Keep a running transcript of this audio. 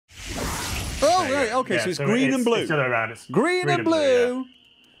Oh, right, okay, so it's green and blue. It's the other way around. It's green and blue.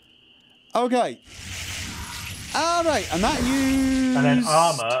 Yeah. Okay. All right, and that used... And then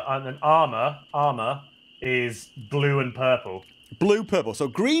armor is blue and purple. Blue, purple. So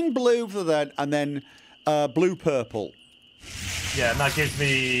green, blue for that, and then blue, purple. Yeah, and that gives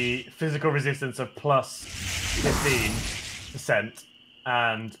me physical resistance of plus 15%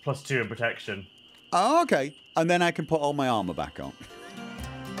 and plus 2 in protection. Oh, okay. And then I can put all my armor back on.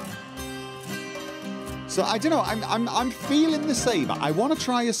 So I don't know. I'm feeling the saber. I want to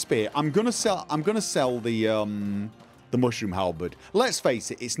try a spear. I'm gonna sell the mushroom halberd. Let's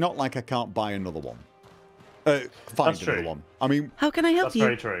face it. It's not like I can't buy another one. Find another one. I mean, how can I help you?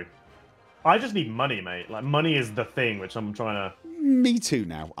 That's very true. I just need money, mate. Like money is the thing which I'm trying to. Me too.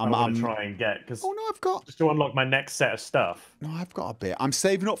 Now I'm try and get because. Oh no, I've got just to unlock my next set of stuff. No, I've got a bit. I'm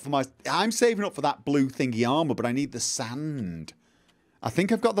saving up for that blue thingy armor, but I need the sand. I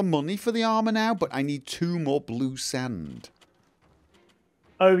think I've got the money for the armor now, but I need 2 more blue sand.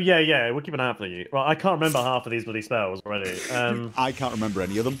 Oh yeah. We'll keep an eye out for you. Right, I can't remember half of these bloody spells already. I can't remember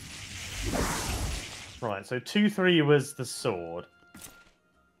any of them. Right, so 2-3 was the sword.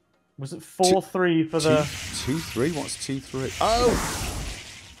 Was it 4-3 for the 2-3? What's 2-3? Oh!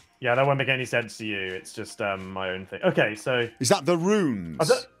 Yeah, that won't make any sense to you. It's just my own thing. Okay, so is that the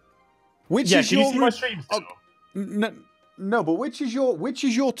runes? Which yeah, is can your you see my stream still? No, but which is your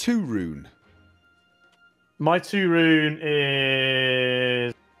 2 rune? My 2 rune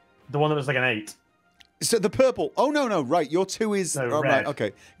is the one that looks like an 8. So the purple. Oh no, right. Your 2 is red. Right.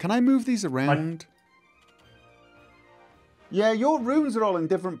 Okay. Can I move these around? Yeah, your runes are all in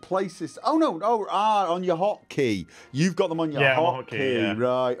different places. Oh no, on your hotkey. You've got them on your hotkey. Yeah.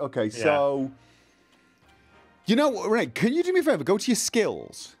 Right. Okay. Yeah. So, you know what, Ray? Can you do me a favor? Go to your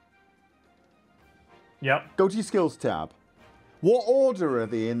skills. Yep. Go to your skills tab. What order are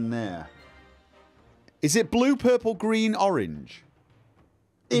they in there? Is it blue, purple, green, orange?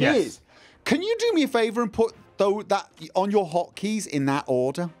 It is. Can you do me a favor and put that on your hotkeys in that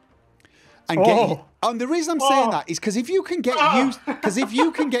order? And and the reason I'm saying that is because if you can get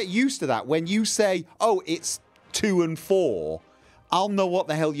used to that when you say, "Oh, it's 2 and 4," I'll know what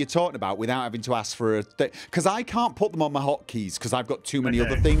the hell you're talking about without having to ask for a thing. Because I can't put them on my hotkeys because I've got too many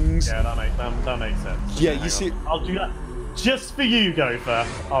other things. Yeah, that makes sense. Yeah, you see, I'll do that just for you, Gopher.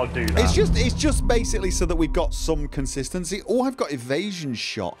 I'll do that. It's just basically so that we've got some consistency. Oh, I've got evasion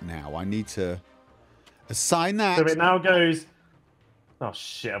shot now. I need to assign that. So it now goes. Oh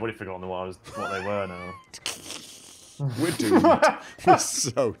shit! I've already forgotten what they were now. We're doomed. We're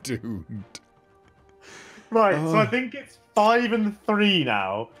so doomed. Right, so I think it's 5 and 3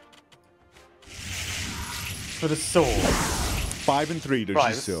 now for the sword. 5 and 3 does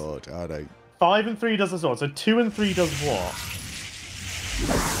your sword. All right. 5 and 3 does the sword. So 2 and 3 does what?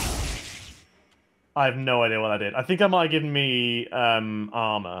 I have no idea what that did. I think I might have given me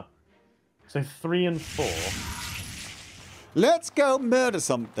armor. So 3 and 4. Let's go murder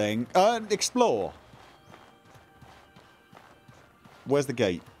something. Explore. Where's the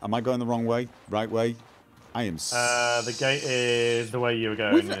gate? Am I going the wrong way? Right way? I am. The gate is the way you were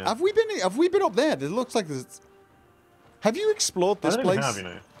going. Yeah. Have we been up there? It looks like there's. Have you explored this place?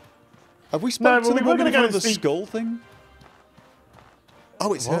 Have we spoken to the woman with the skull thing?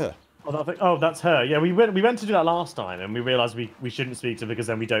 Oh, it's her. Oh, that's her. Yeah, we went to do that last time, and we realised we shouldn't speak to her because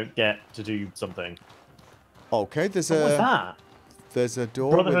then we don't get to do something. Okay, there's what was that? There's a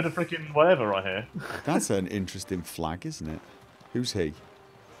door. Brotherhood of freaking whatever right here. That's an interesting flag, isn't it? Who's he?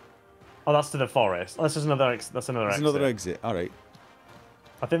 Oh, that's to the forest. Oh, that's just another. That's another exit. Another exit. All right.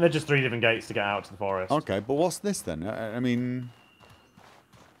 I think they're just 3 different gates to get out to the forest. Okay, but what's this then? I mean.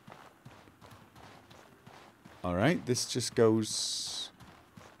 All right, this just goes.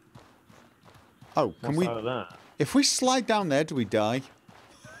 Oh, can we? If we slide down there, do we die?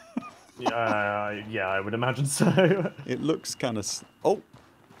 Yeah, I would imagine so. It looks kind of. Oh,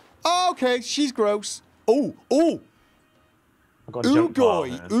 okay, she's gross. Oh.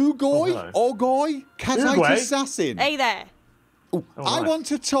 Oogoi, Ogoy, Kite assassin. Hey there. Ooh, I want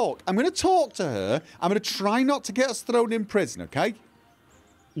to talk. I'm going to talk to her. I'm going to try not to get us thrown in prison, okay?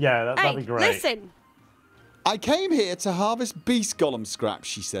 Yeah, that'd be great. Listen. I came here to harvest beast golem scraps,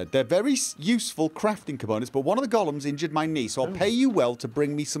 she said. They're very useful crafting components, but one of the golems injured my knee, so I'll pay you well to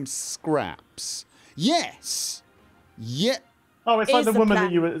bring me some scraps. Yes. Yeah. Oh, it's like the woman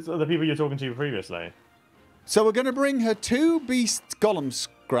the people you were talking to previously. So we're going to bring her 2 beast golem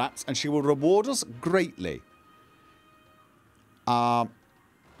scraps, and she will reward us greatly. And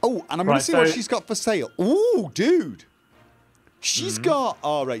I'm going to see what she's got for sale. Ooh, dude. She's got...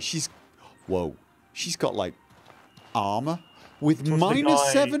 All right, Whoa. She's got, like, armor with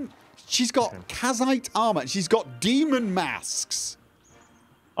 -7... she's got Kazite armor. She's got demon masks.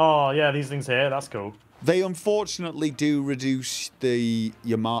 Oh yeah, these things here. That's cool. They unfortunately do reduce they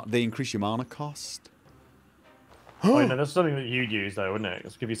increase your mana cost. Oh no, that's something that you'd use though, wouldn't it?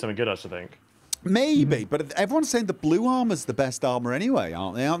 It's give you something good, I should think. Maybe, but everyone's saying the blue armor's the best armor anyway,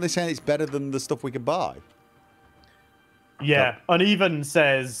 aren't they? Aren't they saying it's better than the stuff we can buy? Yeah, and even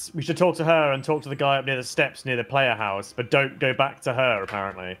says we should talk to her and talk to the guy up near the steps near the player house, but don't go back to her,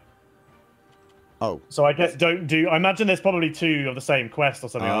 apparently. Oh. So I guess don't do... I imagine there's probably 2 of the same quest or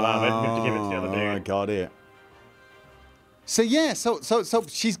something like that. Maybe we have to give it to the other dude. I got it. So yeah, so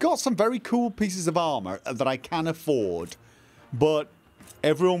she's got some very cool pieces of armor that I can afford, but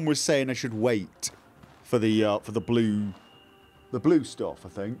everyone was saying I should wait for the blue stuff, I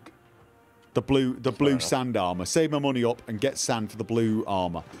think. The blue sand armor. Save my money up and get sand for the blue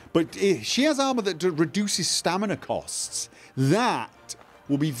armor. But she has armor that reduces stamina costs. That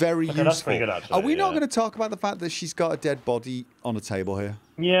will be very useful. That's pretty good, actually. Are we not going to talk about the fact that she's got a dead body on a table here?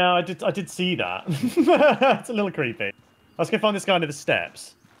 Yeah, I did see that. It's a little creepy. Let's go find this guy near the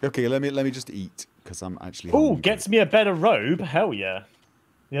steps. Okay, let me just eat because I'm actually. Oh, gets me a better robe. Hell yeah.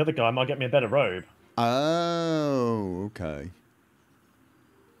 The other guy might get me a better robe. Oh, okay.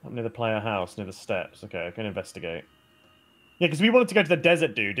 Up near the player house, near the steps. Okay, I'm going to investigate. Yeah, because we wanted to go to the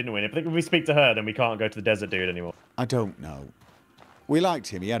desert dude, didn't we? If we speak to her, then we can't go to the desert dude anymore. I don't know. We liked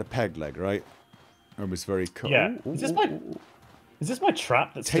him. He had a peg leg, right? And was very cool. Yeah. Is this my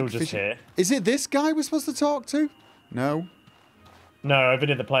trap that's still just here? Is it this guy we're supposed to talk to? No. No, over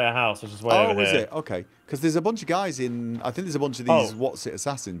near the player house, which is way over here. Oh, is it? Okay. Because there's a bunch of guys in... I think there's a bunch of these what's it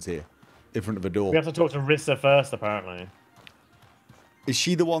assassins here in front of a door. We have to talk to Rissa first, apparently. Is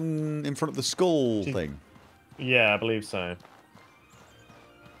she the one in front of the skull thing? Yeah, I believe so.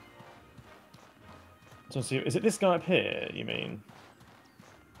 So, is it this guy up here, you mean?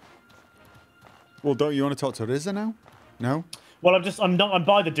 Well, don't you want to talk to Rissa now? No? Well, I'm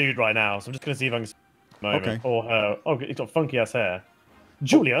by the dude right now, so I'm just going to see if I can... Okay. Or her. Oh, he's got funky ass hair.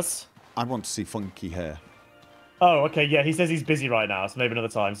 Julius? I want to see funky hair. Oh, okay, yeah, he says he's busy right now, so maybe another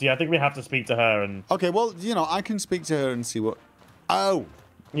time. So yeah, I think we have to speak to her and... Okay, well, you know, I can speak to her and see what... Oh!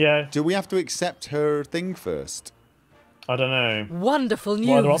 Yeah. Do we have to accept her thing first? I don't know. Wonderful news.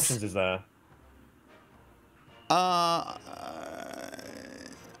 What other options is there?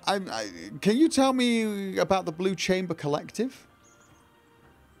 Can you tell me about the Blue Chamber Collective?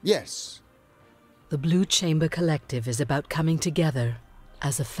 Yes. The Blue Chamber Collective is about coming together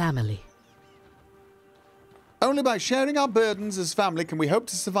as a family. Only by sharing our burdens as family can we hope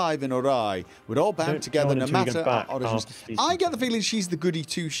to survive in Orai. We're all bound together no matter our origins. I get the feeling she's the goody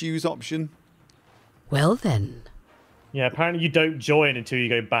two-shoes option. Well then. Yeah, apparently you don't join until you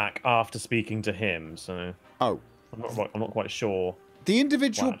go back after speaking to him, so... Oh. I'm not quite sure. The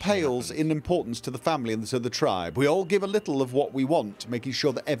individual pales in importance to the family and to the tribe. We all give a little of what we want, making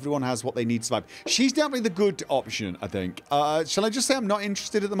sure that everyone has what they need to survive. She's definitely the good option, I think. Shall I just say I'm not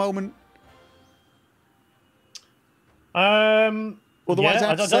interested at the moment? Otherwise,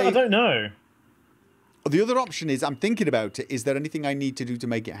 yeah, I don't know. The other option is I'm thinking about it. Is there anything I need to do to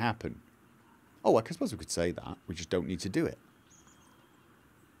make it happen? Oh, I suppose we could say that. We just don't need to do it.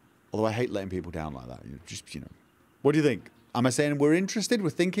 Although I hate letting people down like that. Just, you know. What do you think? Am I saying we're interested, we're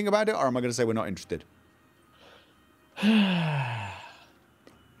thinking about it, or am I going to say we're not interested? Not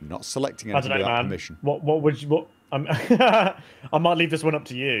selecting anything without permission. What would you... I might leave this one up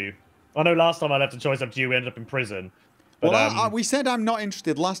to you. I know last time I left a choice up to you, we ended up in prison. But, well, we said I'm not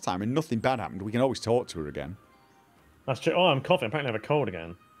interested last time, and nothing bad happened. We can always talk to her again. That's true. Oh, I'm coughing. Apparently I have a cold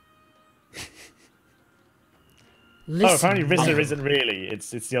again. Listen, apparently Rissa isn't really.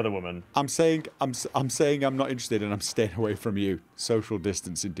 It's the other woman. I'm saying I'm not interested, and I'm staying away from you. Social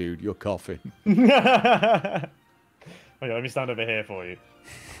distancing, dude. You're coughing. Okay, let me stand over here for you.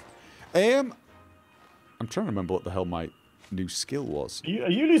 I'm trying to remember what the hell my new skill was. Are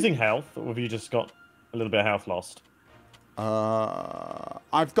you losing health, or have you just got a little bit of health lost?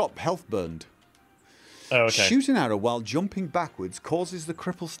 I've got health burned. Oh, okay. Shooting arrow while jumping backwards causes the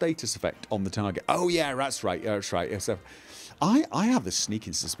cripple status effect on the target. Oh, yeah, that's right. Yeah, that's right. Yeah, so I have the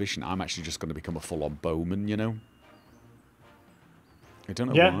sneaking suspicion I'm actually just going to become a full-on bowman, you know? I don't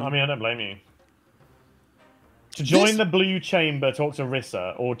know why. I mean, I don't blame you. To join the Blue Chamber, talk to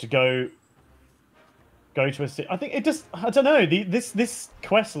Rissa, or to go to a city. I think it just... I don't know. This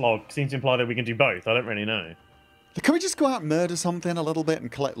quest log seems to imply that we can do both. I don't really know. Can we just go out and murder something a little bit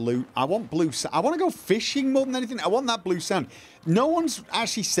and collect loot? I want blue sand. I want to go fishing more than anything. I want that blue sand. No one's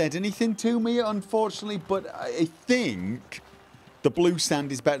actually said anything to me, unfortunately, but I think the blue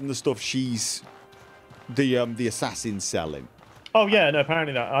sand is better than the stuff she's... the assassin's selling. Oh yeah, no.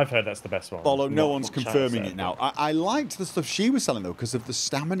 Apparently I've heard that's the best one. Although no Not one's what Chad confirming said, it now. I liked the stuff she was selling though because of the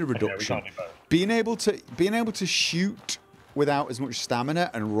stamina reduction. we can't do both. Being able to shoot without as much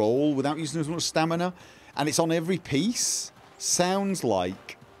stamina and roll without using as much stamina, and it's on every piece, sounds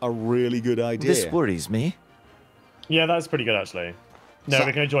like a really good idea. This worries me. Yeah, that's pretty good actually. No, So-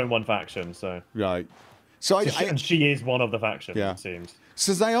 we're going to join one faction, so. Right. So And she is one of the factions, Yeah. it seems.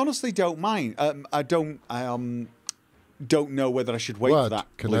 So I honestly don't mind. I don't know whether I should wait for that.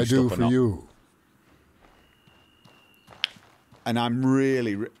 What can blue I do stuff or for not. you? And I'm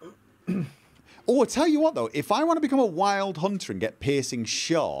really. Oh, I tell you what though, if I want to become a wild hunter and get piercing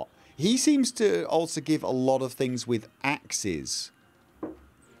shot, he seems to also give a lot of things with axes.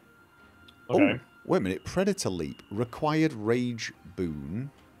 Okay. Oh, wait a minute. Predator leap. Required rage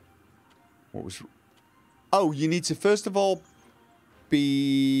boon. What was... Oh, you need to first of all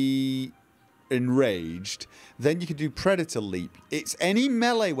be enraged. Then you can do predator leap. It's any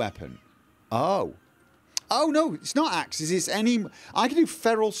melee weapon. Oh. Oh, no. It's not axes. It's any... I can do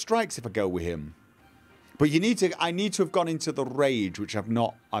feral strikes if I go with him. But you need to... I need to have gone into the rage, which I've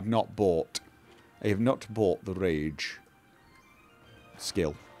not bought. I have not bought the rage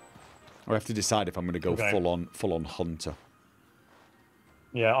skill. I have to decide if I'm going to go full on hunter.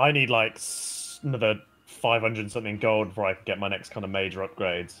 Yeah, I need like another 500 something gold before I can get my next kind of major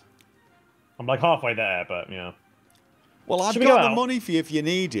upgrades. I'm like halfway there, but yeah. Well, I've Should we go got the out? money for you if you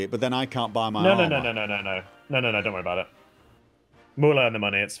need it, but then I can't buy my No, armor. no, don't worry about it. We'll earn the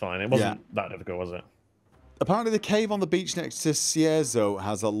money, it's fine. It wasn't that difficult, was it? Apparently the cave on the beach next to Cierzo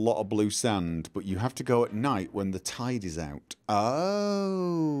has a lot of blue sand, but you have to go at night when the tide is out.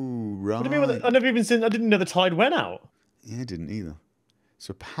 Oh, right. What do you mean? I never even seen. I didn't know the tide went out. Yeah, I didn't either. So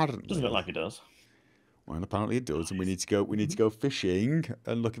apparently, Doesn't look like it does. well, apparently it does, and we need to go fishing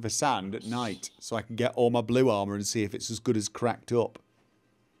and looking for sand at night, so I can get all my blue armor and see if it's as good as cracked up.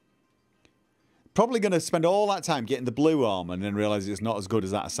 Probably going to spend all that time getting the blue armor and then realize it's not as good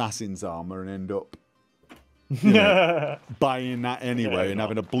as that assassin's armor and end up buying that anyway and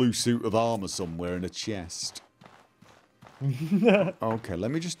having a blue suit of armor somewhere in a chest. Okay, let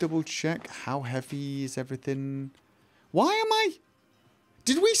me just double check. How heavy is everything? Why am I...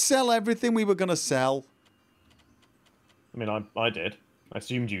 Did we sell everything we were going to sell? I mean, I did. I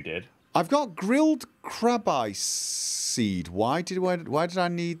assumed you did. I've got grilled crab eye seed. Why did I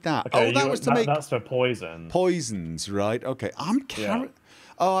need that? Okay, oh, that was to make that's for poison. poisons, right? Okay, I'm carrying...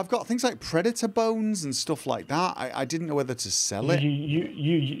 Oh, I've got things like predator bones and stuff like that. I didn't know whether to sell it.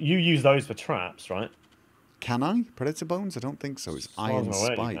 You use those for traps, right? Can I? Predator bones? I don't think so. It's iron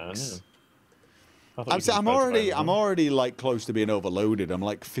spikes. I'm already like close to being overloaded. I'm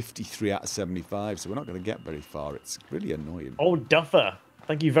like 53 out of 75, so we're not going to get very far. It's really annoying. Oh, Gopher,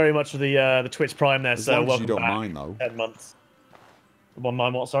 thank you very much for the Twitch Prime there, As sir. long as Welcome you don't back. mind, though. 10 months. One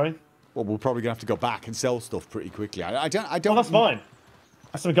mind what? Sorry. Well, we're probably gonna have to go back and sell stuff pretty quickly. I don't. Oh, that's fine.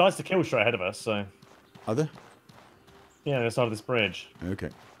 There's some guys to kill straight ahead of us, so. Are there? Yeah, on the side of this bridge. Okay.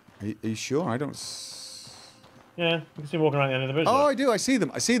 Are you sure? I don't. Yeah, you can see them walking around the end of the bridge. Oh, there. I do. I see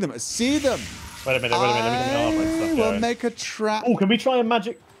them. I see them. I see them. Wait a minute. Let me get my armor and stuff We'll going. make a trap. Oh, can we try a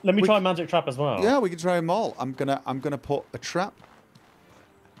magic? Let me try a magic trap as well. Yeah, we can try them all. I'm gonna put a trap.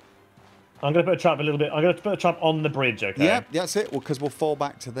 I'm gonna put a trap a little bit. I'm gonna put a trap on the bridge. Okay. Yeah, that's it. Well, because we'll fall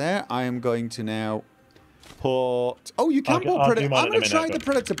back to there. I am going to now put. Oh, you can Okay, put I'll predator. do mine I'm in a gonna try minute, the but-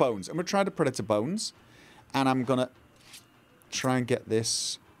 predator bones. I'm gonna try the predator bones, and I'm gonna try and get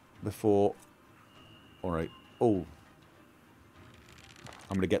this before. All right. Oh.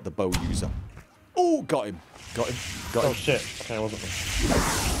 I'm gonna get the bow user. Oh, got him. Got him. Got Oh him. shit. Okay, I wasn't.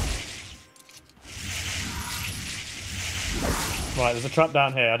 Right, there's a trap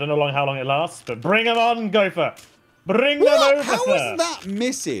down here. I don't know how long it lasts, but bring them on, Gopher. Bring them What? over, How sir. is that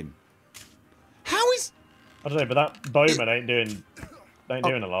missing? How is? I don't know, but that bowman ain't doing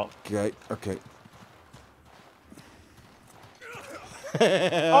a lot. Okay. Okay.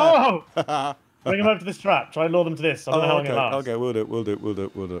 Oh! Bring them over to this trap. Try and lure them to this. I don't know how long it lasts. Okay. We'll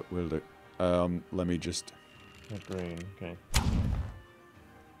do. Let me just. Green. Okay.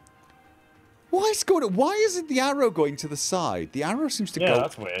 Why isn't the arrow going to the side? The arrow seems to Yeah, go.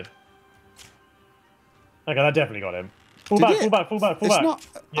 that's weird. Okay, that definitely got him. Fall Did back, it? fall back, fall back, fall It's back. not.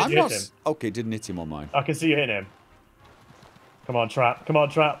 Yeah, I'm you not. hit him. Okay, didn't hit him on mine. I can see you hitting him. Come on, trap. Come on,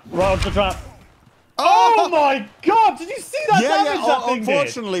 trap. Right onto the trap. Oh my god! Did you see that damage that thing did?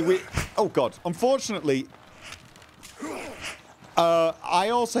 Unfortunately, we. Oh god. Unfortunately, I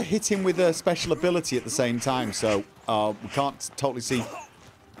also hit him with a special ability at the same time, so we can't totally see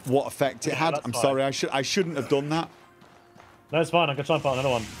what effect it had. that's I'm fine. sorry. I shouldn't have done that. No, it's fine. I can try and find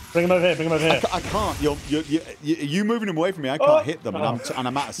another one. Bring him over here. Bring him over here. I can't. You moving him away from me. I can't hit them, and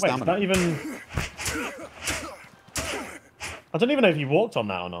I'm out of stamina. Wait, I don't even know if you walked on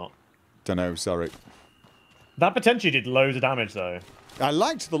that or not. Don't know. Sorry. That potentially did loads of damage, though. I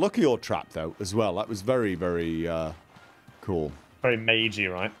liked the look of your trap, though, as well. That was very, very cool. Very magey,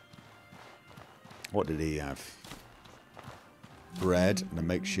 right? What did he have? Bread and a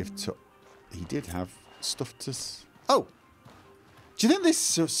makeshift... He did have stuff to... Oh! Do you think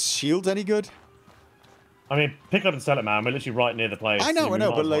this shield's any good? I mean, pick it up and sell it, man. We're literally right near the place. I know,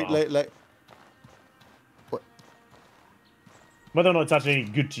 but What? Whether or not it's actually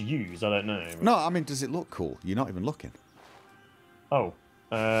good to use, I don't know. But... No, I mean, does it look cool? You're not even looking. Oh.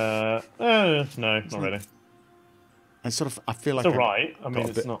 No, not really. I feel like... It's alright. I mean,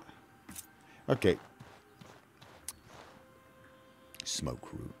 it's not... Okay. Smoke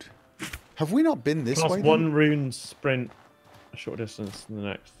route. Have we not been this way? One rune sprint a short distance than the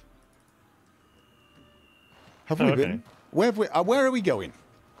next. Have we been? Where are we going?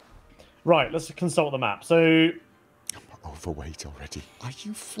 Right, let's consult the map. So... I'm overweight already. Are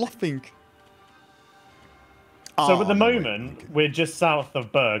you fluffing? So at the moment, we're just south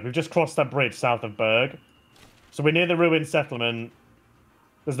of Berg. We've just crossed that bridge south of Berg. So we're near the ruined settlement.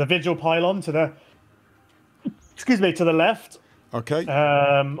 There's the Vigil pylon to the... Excuse me, to the left. Okay.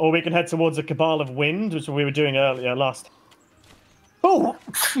 Or we can head towards a Cabal of Wind, which we were doing earlier last... Oh!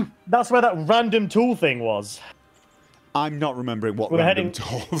 That's where that random tool thing was. I'm not remembering what random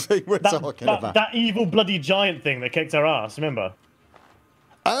tool thing we're talking about. That evil bloody giant thing that kicked our ass, remember?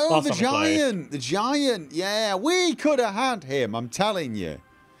 Oh, the giant! The giant! Yeah, we could have had him, I'm telling you.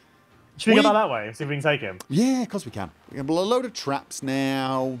 Should we go back that way and see if we can take him? Yeah, of course we can. We can blow a load of traps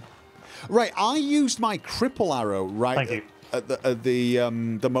now. Right, I used my cripple arrow at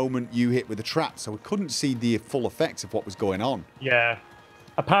the moment you hit with the trap, so we couldn't see the full effects of what was going on. Yeah.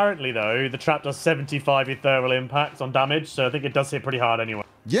 Apparently, though, the trap does 75 ethereal impact on damage, so I think it does hit pretty hard anyway.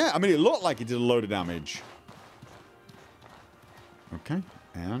 Yeah, I mean, it looked like it did a load of damage. Okay,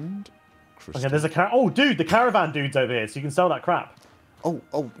 and... Okay, there's a oh, dude, the caravan dude's over here, so you can sell that crap. Oh,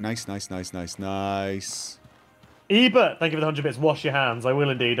 nice. Ebert, thank you for the 100 bits. Wash your hands. I will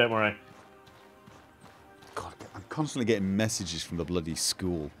indeed, don't worry. God, I'm constantly getting messages from the bloody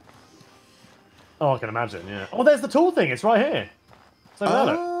school. Oh, I can imagine, yeah. Oh, there's the tool thing. It's right here.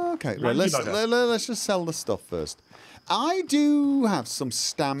 Okay, right, let's just sell the stuff first. I do have some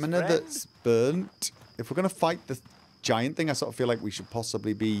stamina that's burnt. If we're going to fight the giant thing, I sort of feel like we should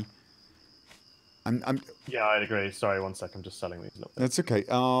possibly be... Yeah, I'd agree. Sorry, one sec. I'm just selling these a little bit. That's okay.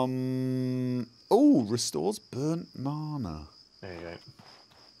 Oh, restores burnt mana. There you go.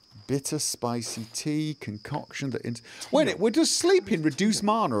 Bitter spicy tea concoction that... Wait a minute, does sleeping reduce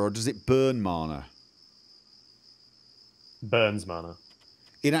mana or does it burn mana? Burns mana.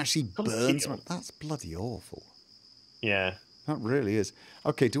 It actually burns mana. That's bloody awful. Yeah. That really is.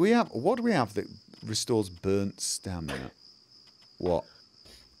 Okay, what do we have that restores burnt stamina? What?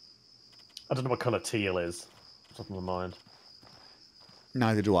 I don't know what colour teal is. Top of my mind.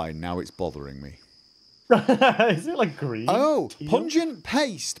 Neither do I. Now it's bothering me. Is it like green? Oh, teal? Pungent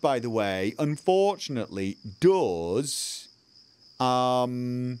paste, by the way, unfortunately, does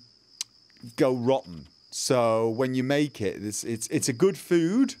go rotten. So when you make it, it's a good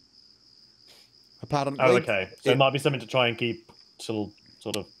food. Apparently. Oh, okay. So it might be something to try and keep till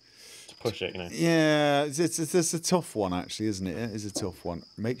sort of to push it, you know. Yeah, it's a tough one actually, isn't it? It is a tough one.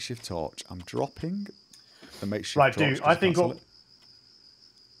 Makeshift torch. I'm dropping the makeshift torch. Right, dude. I think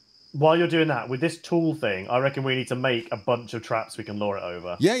while you're doing that with this tool thing, I reckon we need to make a bunch of traps we can lure it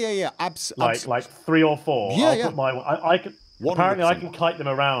over. Yeah. Like 3 or 4. Yeah, Put my I can. 100%. Apparently, I can kite them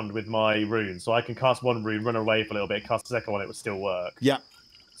around with my runes, so I can cast one rune, run away for a little bit, cast the second one, it will still work. Yeah.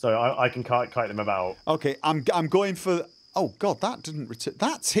 So I can kite them about. Okay, I'm going for... Oh, God, that didn't return...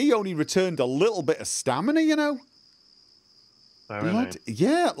 He only returned a little bit of stamina, you know? Oh, really?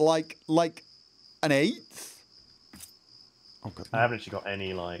 Yeah, like an 1/8. Oh, God. I haven't actually got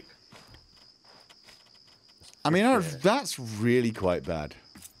any, like... I mean, that's really quite bad.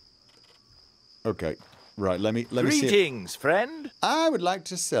 Okay, right, let me see. Greetings, friend. I would like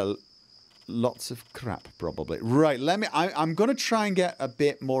to sell lots of crap, probably. Right, I'm going to try and get a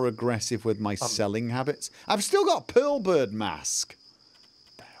bit more aggressive with my selling habits. I've still got Pearlbird Mask.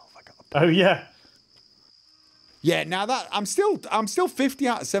 The hell have I got? Oh, yeah. Yeah, now that... I'm still 50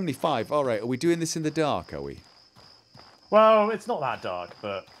 out of 75. All right, are we doing this in the dark, are we? Well, it's not that dark,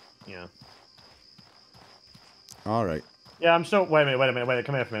 but, yeah. All right. Yeah, I'm sure... Wait a minute.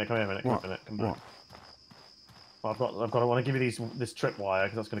 Come here for a minute. Come back. What? Well, I want to give you this tripwire,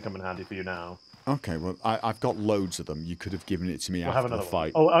 because that's going to come in handy for you now. Okay, well, I've got loads of them. You could have given it to me after the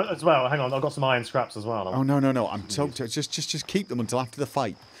fight. Oh, as well. Hang on, I've got some iron scraps as well. Oh no! I'm just keep them until after the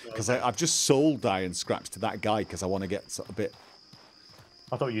fight because I've just sold iron scraps to that guy because I want to get a bit.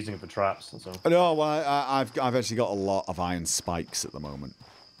 I thought you were using it for traps. So. No, well, I've actually got a lot of iron spikes at the moment.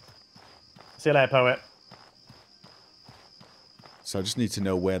 See you later, poet. So I just need to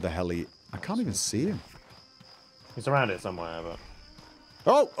know where the hell he. I can't even see him. He's around it somewhere, but.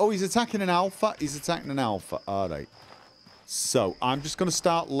 Oh, he's attacking an alpha. He's attacking an alpha. All right. So I'm just going to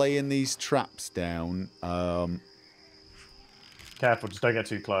start laying these traps down. Careful, just don't get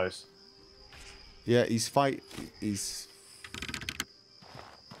too close. Yeah, he's fight. He's.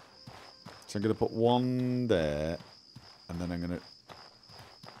 So I'm going to put one there, and then I'm going to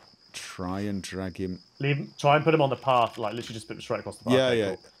try and drag him. Try and put him on the path, like literally just put him straight across the path. Yeah.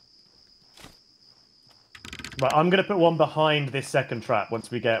 Cool. Right, I'm gonna put one behind this second trap.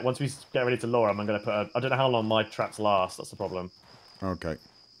 Once we get ready to lure him, I'm gonna put. I don't know how long my traps last. That's the problem. Okay.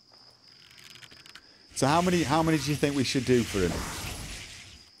 So how many do you think we should do for him?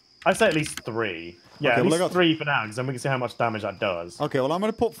 I'd say at least 3. Yeah, okay, at least 3 for now, because then we can see how much damage that does. Okay, well I'm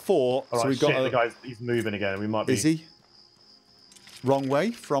gonna put 4. All right, so we've shit, got. The guy's he's moving again. We might be. Is he? Wrong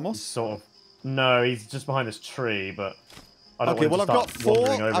way from us? Sort of. No, he's just behind this tree, but. I don't Okay, want well him to start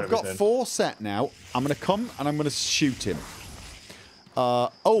wandering over I've got everything. 4 set now. I'm gonna come and I'm gonna shoot him. Actually,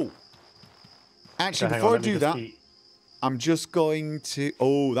 Okay, before on, I do that, I'm just going to.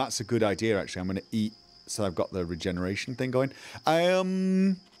 Oh, that's a good idea. Actually, I'm gonna eat. So I've got the regeneration thing going. No,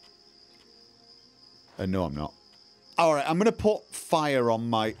 I'm not. All right, I'm gonna put fire on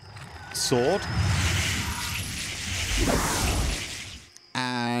my sword.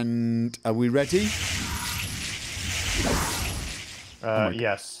 And are we ready?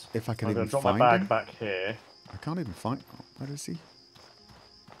 Yes. If I can I'm even gonna drop find my bag him. back here. I can't even find. Oh, where is he?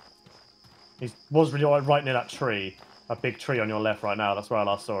 He was really right near that tree. A big tree on your left right now. That's where I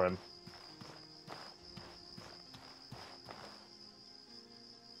last saw him.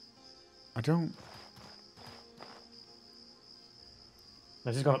 I don't.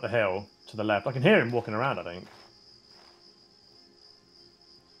 No, he's gone up the hill to the left. I can hear him walking around, I think.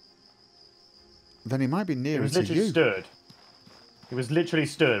 Then he might be He nearer was to literally you. stood. He was literally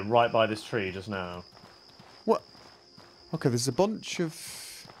stood right by this tree just now. What? Okay, there's a bunch of.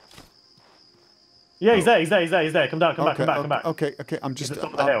 Yeah, he's there, he's there, he's there, he's there. Come down, come back, Okay, come back, come back. okay. I'm just. at the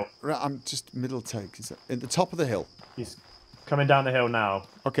top of the hill. Right, I'm just middle take. Is it at the top of the hill? He's coming down the hill now.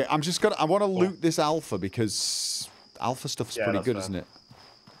 Okay, I'm just gonna. I want to loot this alpha because alpha stuff's Yeah, pretty that's good, fair. isn't it?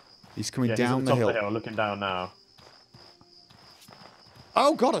 He's coming Yeah, down he's the at the top hill. of the hill, looking down now.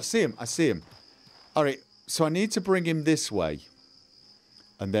 Oh God, I see him. I see him. All right, so I need to bring him this way,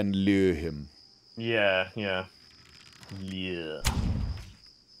 and then lure him. Yeah, yeah. Yeah.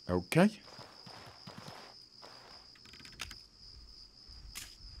 Okay.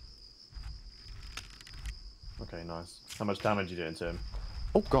 Okay, nice. How much damage are you doing to him?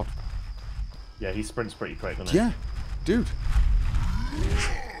 Oh God. Yeah, he sprints pretty quick, doesn't he? Yeah, dude.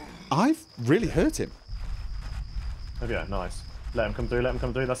 I've really hurt him. Oh yeah, nice. Let him come through, let him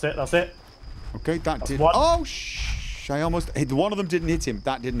come through. That's it, that's it. Okay, that did. one. Oh, I almost. One of them didn't hit him.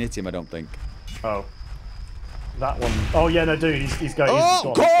 That didn't hit him, I don't think. Oh. That one. Oh yeah, no, dude, he's going.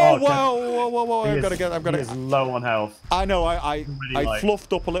 Oh, whoa! I've got to get. He is low on health. I know. I Really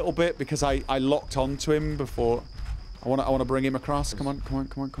fluffed up a little bit because I locked onto him before. I want to bring him across. Come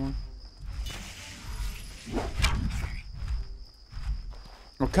on.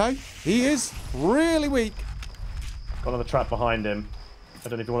 Okay, he is really weak. Got another trap behind him. I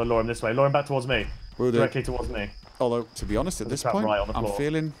don't know if you want to lure him this way. Lure him back towards me. Will do. Directly towards me. Although, to be honest, at There's this a trap point, right on the I'm floor.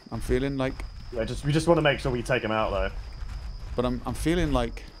 feeling like. Yeah, we just want to make sure we take him out though. But I'm feeling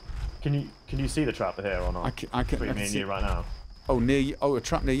like. Can you see the trap here or not? I can. Between me and see. you right now. Oh, near you. Oh, a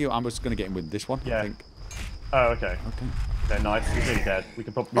trap near you. I'm just going to get him with this one. Yeah. I think. Oh, okay. Okay. Okay, nice. He's nearly dead. We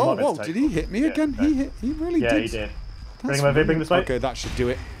can probably. Oh, whoa! Did he hit me again? Okay. He really did. Yeah, he did. Bring That's him over here. really- Bring this way. Okay, that should do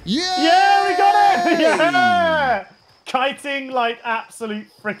it. Yeah! Yeah, we got it! Yeah! Kiting like absolute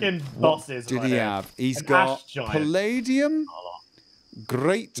freaking bosses. Did right he here. have? He's An got ash giant. Palladium,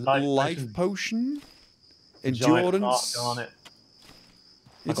 Great Life Life Potion, Giant heart Endurance. garnet.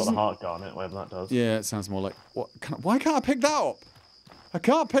 It I've got the doesn't- heart garnet, whatever that does. Yeah, it sounds more like. What? Why can't I pick that up? I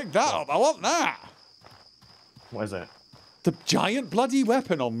can't pick that up. I want that. What is it? The giant bloody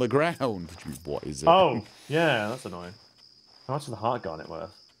weapon on the ground. What is it? Oh, yeah, that's annoying. How much is the heart garnet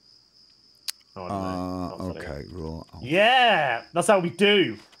worth? Oh, I don't know. Not selling it. Okay, right. Yeah, that's how we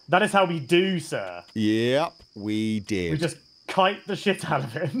do. That is how we do, sir. Yep, we did. We just kite the shit out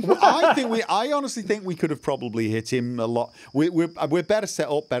of him. I honestly think we could have probably hit him a lot. We're better set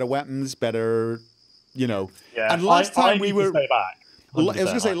up, better weapons, better, you know. Yeah. And last time we were. Stay back. I was going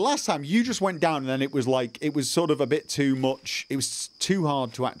to say, last time you just went down and then it was like, it was sort of a bit too much. It was too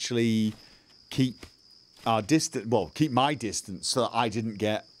hard to actually keep our distance, well, keep my distance so that I didn't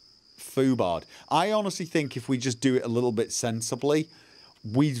get foobarred. I honestly think if we just do it a little bit sensibly,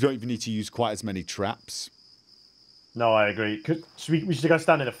 we don't even need to use quite as many traps. No, I agree. We should go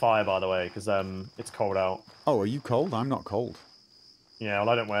stand in a fire, by the way, because it's cold out. Oh, are you cold? I'm not cold. Yeah,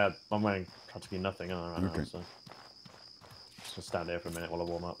 well, I'm wearing practically nothing right now, so... Just stand here for a minute while I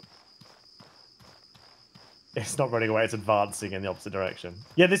warm up. It's not running away, it's advancing in the opposite direction.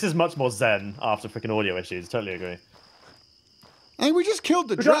 Yeah, this is much more zen after freaking audio issues, totally agree. Hey, we just killed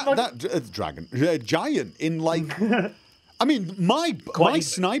the giant in like... I mean, my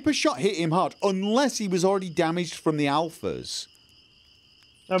sniper shot hit him hard, unless he was already damaged from the alphas.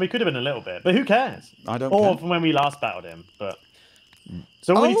 No, we could have been a little bit, but who cares? I don't care. Or from when we last battled him, but...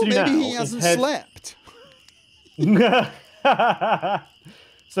 So what we need to do now maybe he hasn't slept.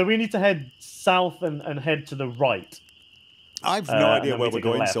 So we need to head south and head to the right. I've no idea where we're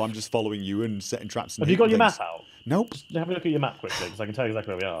going, so I'm just following you and setting traps. And have you got your map out? Nope. Just have a look at your map quickly, because I can tell you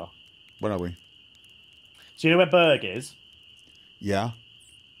exactly where we are. Where are we? So you know where Berg is? Yeah.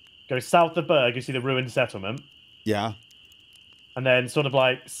 Go south of Berg, you see the ruined settlement. Yeah. And then sort of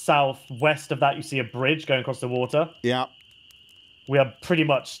like southwest of that, you see a bridge going across the water. Yeah. We are pretty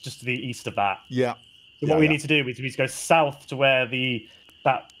much just to the east of that. Yeah. So what we need to do is we need to go south to where the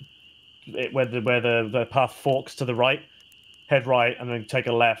path forks to the right, head right, and then take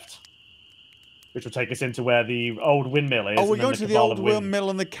a left, which will take us into where the old windmill is. Oh, we're going to the old windmill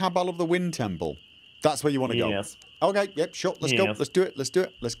and the Cabal of the Wind Temple. That's where you want to go. Yes. Okay. Yep. Sure. Let's go. Let's do it. Let's do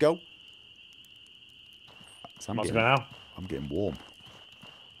it. Let's go. So I'm getting warm.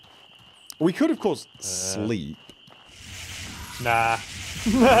 We could, of course, sleep. Nah.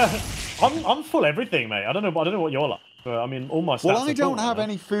 I'm full everything, mate. I don't know what you're like. But, I mean, all my stats I don't have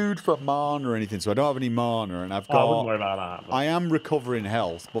any food for mana or anything, so I don't have any mana, and I've got. I wouldn't worry about that. But... I am recovering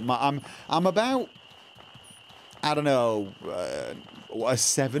health, but I'm about, I don't know, a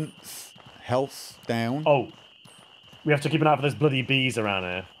 7th health down. Oh, we have to keep an eye for those bloody bees around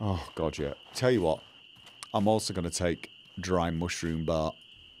here. Oh god, yeah. Tell you what, I'm also going to take dry mushroom bar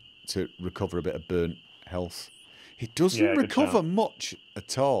to recover a bit of burnt health. It doesn't recover much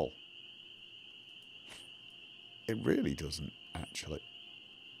at all. It really doesn't, actually.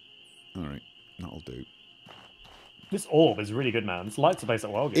 Alright, that'll do. This orb is really good, man. This lights the place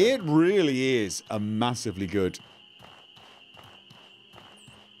up well good. It really is massively good.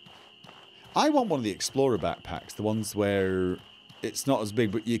 I want one of the Explorer backpacks, the ones where it's not as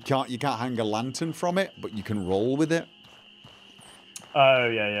big, but you can't hang a lantern from it, but you can roll with it. Oh,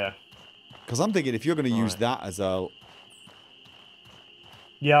 yeah. Because I'm thinking if you're going to use that as a...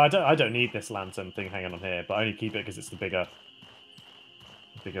 Yeah, I don't need this lantern thing hanging on here, but I only keep it because it's the bigger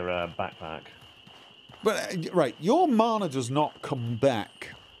backpack. But, right, your mana does not come back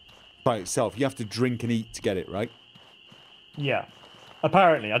by itself. You have to drink and eat to get it, right? Yeah.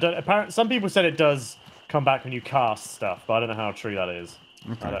 Apparently. Some people said it does come back when you cast stuff, but I don't know how true that is.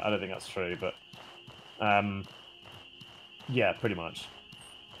 Okay. I don't think that's true, but... yeah, pretty much.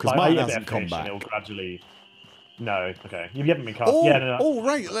 Because mine hasn't come back. It'll gradually... No, okay. You haven't been cast. Oh, yeah, no. Oh,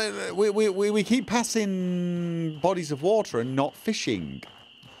 right. We keep passing bodies of water and not fishing.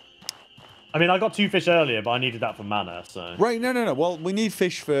 I mean, I got 2 fish earlier, but I needed that for mana, so... Right, no. Well, we need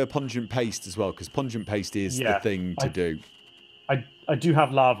fish for pungent paste as well, because pungent paste is the thing to do. I do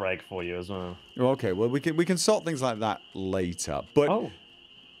have lava egg for you as well. Okay, well, we can sort things like that later. But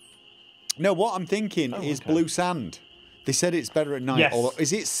no, what I'm thinking is blue sand. They said it's better at night. Yes. Although,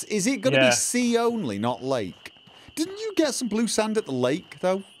 is it going to be sea only, not lake? Didn't you get some blue sand at the lake,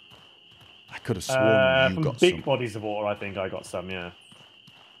 though? I could have sworn you got some. Big bodies of water, I think I got some, yeah.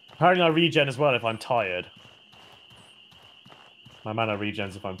 Apparently I regen as well if I'm tired. My mana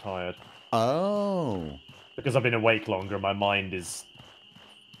regens if I'm tired. Oh. Because I've been awake longer and my mind is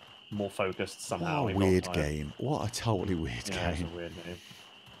more focused somehow. What a weird game. What a totally weird game. Yeah, it's a weird game.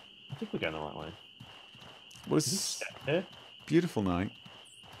 I think we're going the right way. What is this? Here? Beautiful night.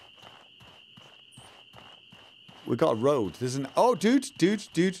 We got a road. There's an... Oh, dude.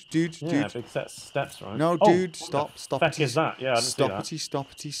 Yeah, big set steps, right? No, dude. Stop. What the heck is that? Yeah, I didn't see that.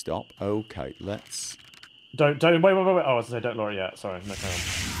 Stoppity, stop. Okay, let's... Don't... Wait. Oh, I was going to say don't lower it yet. Sorry. No, carry on.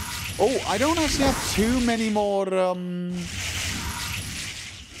 Oh, I don't actually have too many more,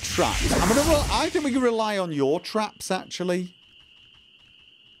 traps. I think we can rely on your traps, actually.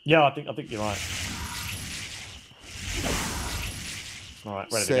 Yeah, I think you're right. All right,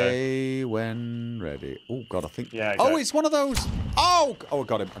 ready Say when ready. Oh God, I think. Yeah. Oh, it's one of those. Oh, I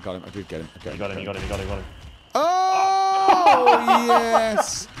got him. I got him. I did get him. You got him. Oh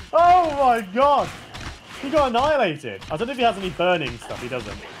yes. Oh my God! He got annihilated. I don't know if he has any burning stuff. He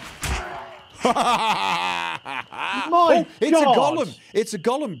doesn't. Oh, it's God. a golem. It's a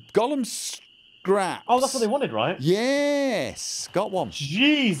golem. Golem scraps. Oh, that's what they wanted, right? Yes, got one.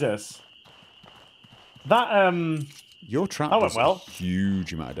 Jesus. That Your trap that does went well. a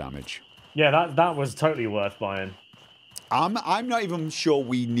huge amount of damage. Yeah, that was totally worth buying. I'm not even sure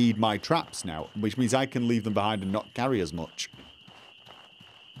we need my traps now, which means I can leave them behind and not carry as much.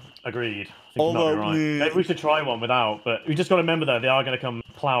 Agreed. I think Although, you might be right. Maybe we should try one without, but we just got to remember though they are going to come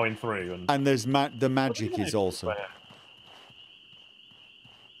ploughing through. And there's the magic is also.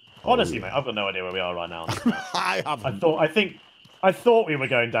 Honestly, mate, I've got no idea where we are right now. I haven't. I thought we were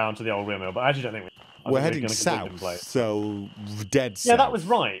going down to the old windmill, but I actually don't think we're heading south, so dead south. Yeah, that was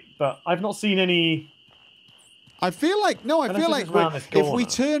right, but I've not seen any. I feel like if we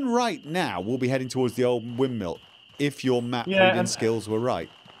turn right now, we'll be heading towards the old windmill. If your map reading skills were right.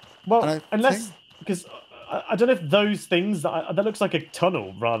 Well, unless because I don't know if those things that looks like a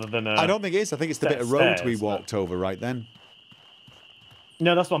tunnel rather than a. I don't think it is. I think it's the bit of road we walked over right then.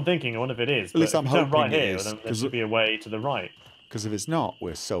 No, that's what I'm thinking. I wonder if it is. At least I'm hoping right it here, is. Then there should be a way to the right. Because if it's not,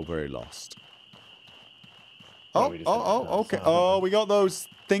 we're so very lost. Okay. Oh, we got those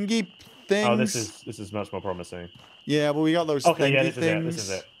thingy things. Oh, this is much more promising. Yeah, well, we got those thingy things. This is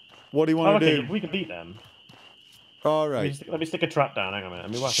it. What do you want to do? We can beat them. All right. Let me stick a trap down. Hang on a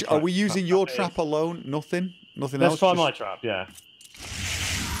minute. Are we using your trap alone? Nothing else? Let's try my trap, yeah.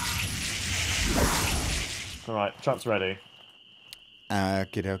 All right, trap's ready.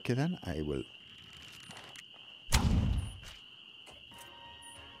 Okay, then. I will.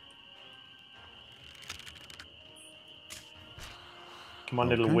 Come on,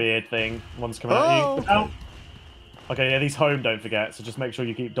 little weird thing. One's coming at you. Okay. Okay, yeah, these home, don't forget, so just make sure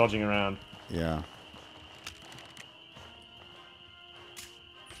you keep dodging around. Yeah.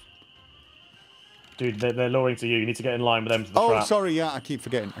 Dude, they're luring to you. You need to get in line with them to the trap. Oh, sorry, yeah, I keep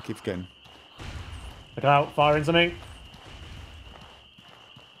forgetting. Look out, firing something.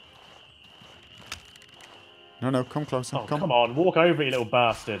 No, come closer. Oh, come on, walk over it, you little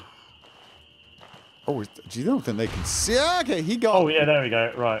bastard. Oh, do you don't think they can see? Okay, he got... Oh, yeah, there we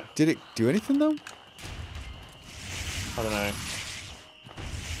go, right. Did it do anything, though? I don't know.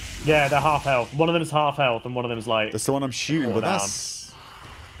 Yeah, they're half health. One of them is half health, and one of them is like... That's the one I'm shooting, but that's...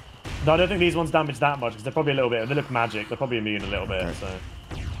 No, I don't think these ones damage that much, because they're probably a little bit... They look magic. They're probably immune a little bit, okay.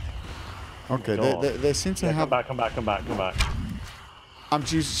 so... Okay, they seem to have... Come back. I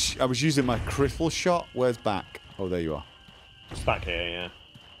was using my critical shot. Where's back? Oh, there you are. Just back here, yeah.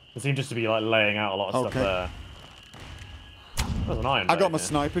 They seem just to be like laying out a lot of stuff there. There's an iron. I got my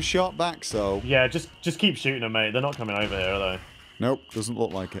sniper shot back, so... Yeah, just keep shooting them, mate. They're not coming over here, are they? Nope, doesn't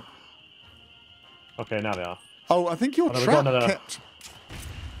look like it. Okay, now they are. Oh, I think your trap kept...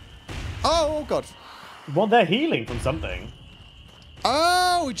 Oh, God. Well, they're healing from something.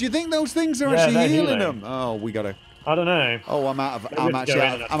 Oh, do you think those things are actually healing them? Oh, we gotta... I don't know. Oh, I'm actually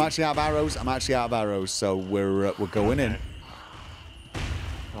out of arrows. I'm actually out of arrows, so we're going in.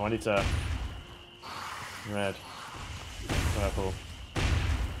 Oh, I need to... Red. Purple.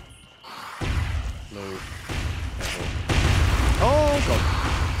 Blue. Purple. Oh, God.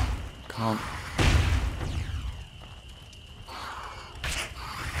 Can't.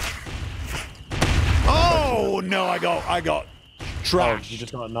 Oh, no, I got trash. Oh, you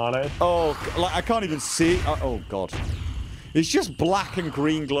just got annihilated? Oh, like, I can't even see. Oh, God. It's just black and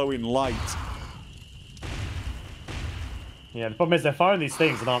green glowing light. Yeah, the problem is they're firing these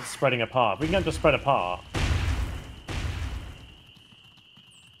things and aren't spreading apart. We can get them to spread apart.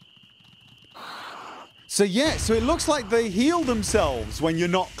 So it looks like they heal themselves when you're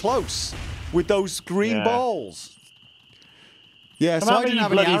not close with those green balls. Yeah, so I didn't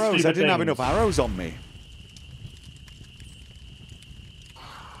have any arrows. I didn't have enough arrows on me.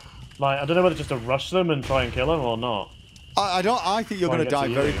 Like, I don't know whether just to rush them and try and kill them or not. I think you're going to die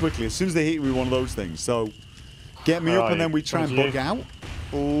very quickly as soon as they hit you with one of those things. So get me up and then we try and bug out.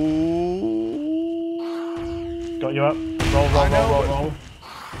 Ooh. Got you up. Roll.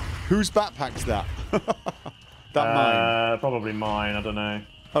 Whose backpack's that? Mine? Probably mine. I don't know.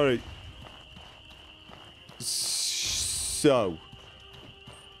 All right. So,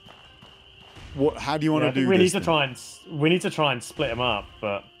 how do you want to do this? We need to try and split them up,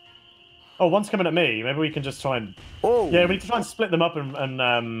 but one's coming at me. Maybe we can just try and. Oh. Yeah, we need to try and split them up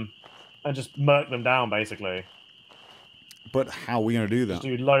and just murk them down, basically. But how are we going to do that? Just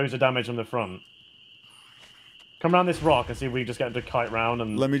do loads of damage on the front. Come around this rock and see if we can just get him to kite round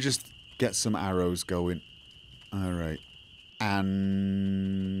and... Let me just get some arrows going. All right.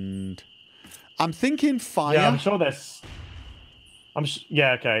 And... I'm thinking fire. Yeah, I'm sure there's...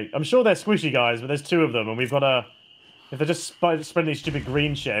 yeah, okay. I'm sure they're squishy guys, but there's 2 of them, and we've got to... If they're just spreading these stupid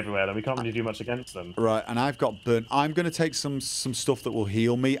green shit everywhere, then we can't really do much against them. Right, and I've got burnt. I'm going to take some stuff that will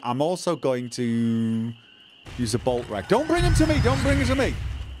heal me. I'm also going to use a bolt rack. Don't bring him to me! Don't bring him to me!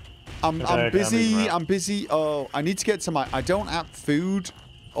 I'm busy. I'm busy. Oh, I need to get to my... I don't have food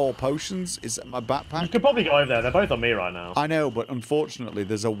or potions. Is it my backpack? You could probably go over there. They're both on me right now. I know, but unfortunately,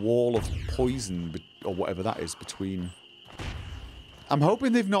 there's a wall of poison, or whatever that is, between... I'm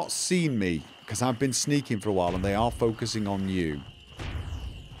hoping they've not seen me, because I've been sneaking for a while, and they are focusing on you.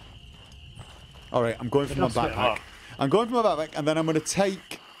 All right, I'm going for my backpack. I'm going for my backpack, and then I'm going to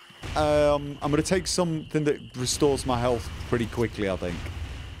take... I'm going to take something that restores my health pretty quickly, I think.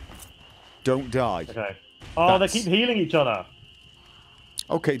 Don't die. Okay. Oh, they keep healing each other.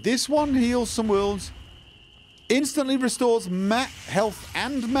 Okay, this one heals some wounds. Instantly restores max health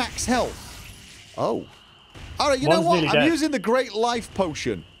and max health. Oh. Alright, you know what? I'm using the Great Life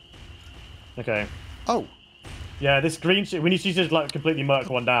Potion. Okay. Oh. Yeah, this green shit, we need to just like completely murk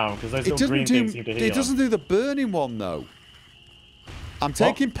one down, because those little green things seem to heal. It doesn't do the burning one, though. I'm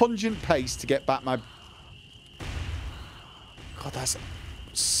taking pungent paste to get back my... God, that's...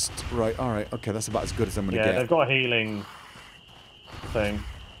 Right, alright, okay, that's about as good as I'm going to get. Yeah, they've got a healing thing.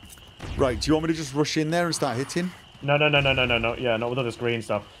 Right, do you want me to just rush in there and start hitting? No. Yeah, not with all this green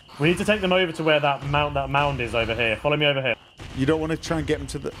stuff. We need to take them over to where that mound is over here. Follow me over here. You don't want to try and get them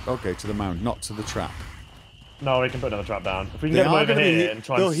to the... Okay, to the mound, not to the trap. No, we can put another trap down. If we can get them over here and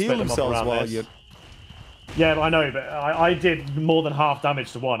try and split them up around this. Yeah, I know, but I did more than half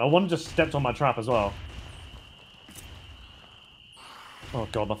damage to one. One just stepped on my trap as well. Oh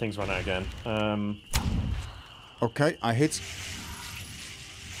god, my thing's run out again. Okay, I hit...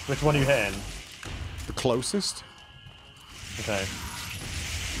 Which one are you hitting? The closest. Okay.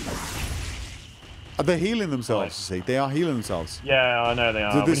 Are they healing themselves, you see? They are healing themselves. Yeah, I know they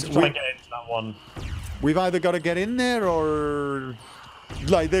are. We need to try and get into that one. We've either got to get in there or...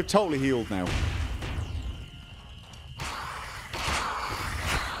 Like, they've totally healed now.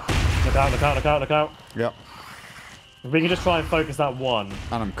 Look out, look out, look out, look out. Yep. If we can just try and focus that one.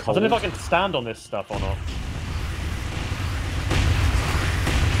 And I'm cold. I don't know if I can stand on this stuff or not.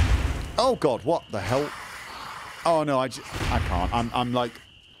 Oh god, what the hell? Oh no, I can't. I'm like...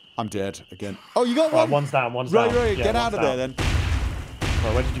 I'm dead again. Oh, you got one? Right, one's down, one's down. Right, yeah, get out of there then.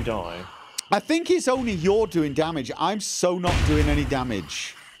 Right, where did you die? I think it's only you're doing damage. I'm so not doing any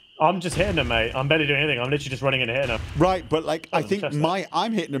damage. I'm just hitting them, mate. I'm barely doing anything. I'm literally just running in and hitting them. Right, but like, I think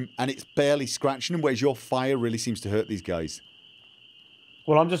I'm hitting them and it's barely scratching them, whereas your fire really seems to hurt these guys.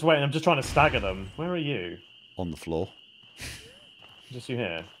 Well, I'm just waiting. I'm just trying to stagger them. Where are you? On the floor. Just you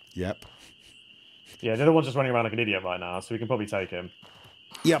here? Yep. Yeah, the other one's just running around like an idiot right now, so we can probably take him.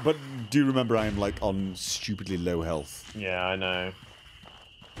 Yeah, but do you remember I am like on stupidly low health? Yeah, I know.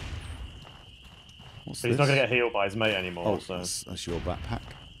 What's but he's not going to get healed by his mate anymore. Oh, so. that's your backpack?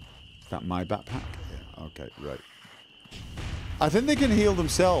 Is that my backpack? Yeah, okay, right. I think they can heal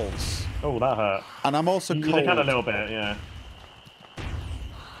themselves. Oh, that hurt. And I'm also cold. They can a little bit, yeah.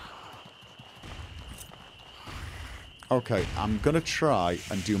 Okay, I'm going to try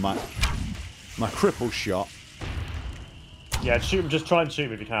and do my cripple shot. Yeah, shoot him. Just try and shoot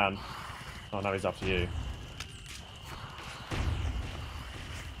him if you can. Oh, no, he's after you.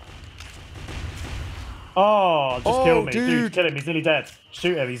 Oh, just killed me. Dude, kill him. He's nearly dead.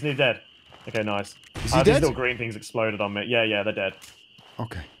 Shoot him. He's nearly dead. Okay, nice. Is he dead? These little green things exploded on me. Yeah, they're dead.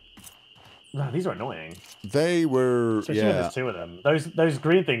 Okay. Man, these are annoying. They were, especially when there's 2 of them. Those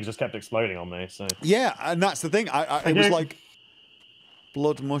green things just kept exploding on me. So. Yeah, and that's the thing. It was like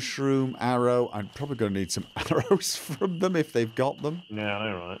blood mushroom, arrow. I'm probably going to need some arrows from them if they've got them. Yeah, I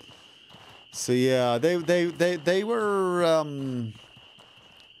know, right? So yeah, they were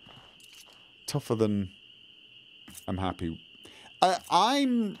tougher than I'm happy.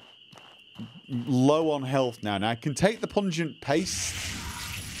 I'm low on health now. Now I can take the pungent paste.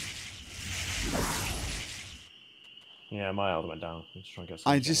 Yeah, my health went down. Let's try and get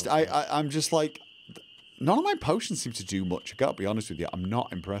I'm just like, none of my potions seem to do much. I gotta be honest with you. I'm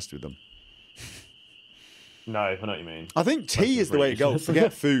not impressed with them. No, I know what you mean. I think tea is the way to go.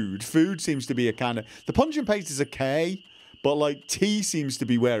 Forget food. Food seems to be a kind of... The pungent paste is okay, but like tea seems to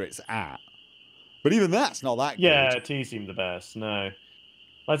be where it's at. But even that's not that good. Yeah, tea seemed the best. No.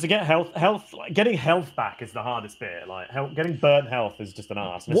 Like, to get getting health back is the hardest bit. Like, getting burnt health is just an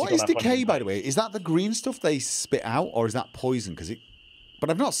arse. What is decay, by the way? Is that the green stuff they spit out, or is that poison? But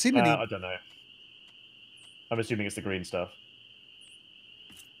I've not seen any... I don't know. I'm assuming it's the green stuff.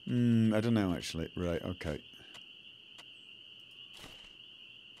 I don't know, actually. Right, okay.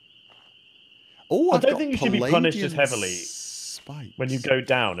 Oh, I don't think you should be punished as heavily spikes. when you go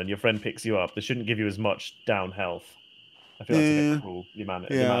down and your friend picks you up. They shouldn't give you as much down health. I feel that's a bit cruel, the amount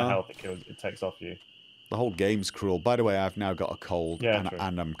of health it takes off you. The whole game's cruel. By the way, I've now got a cold,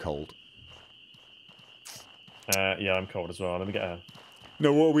 and I'm cold. Yeah, I'm cold as well. Let me get a...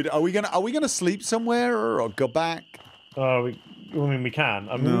 No, what are we gonna sleep somewhere or go back? Oh, I mean, we can.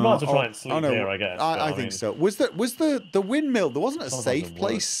 I mean, we might as well try and sleep here, I guess. I think so. Was the windmill? There wasn't a safe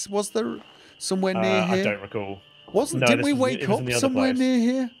place, was there? Somewhere near here? I don't recall. Didn't we wake up somewhere near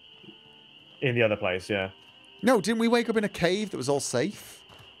here? In the other place, yeah. No, didn't we wake up in a cave that was all safe?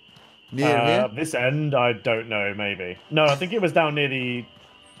 Near here? This end, I don't know, maybe. No, I think it was down near the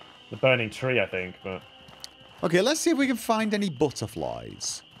burning tree, I think, but... Okay, let's see if we can find any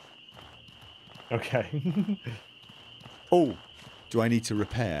butterflies. Okay. Oh, do I need to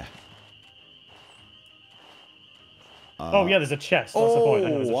repair? Oh, yeah, there's a chest. That's the point.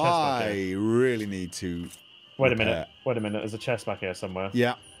 There's a chest back I here. really need to Wait a minute. Wait a minute. There's a chest back here somewhere.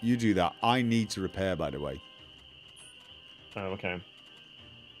 Yeah, you do that. I need to repair, by the way. Oh, okay.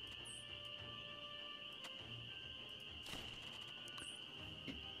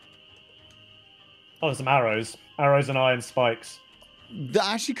 Oh, there's some arrows. Arrows and iron spikes. That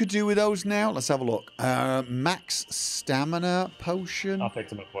actually could do with those now. Let's have a look. Max stamina potion. I'll pick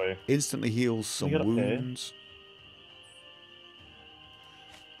them up for you. Instantly heals some wounds.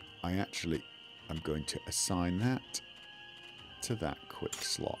 I actually am going to assign that to that quick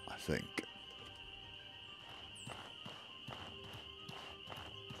slot, I think.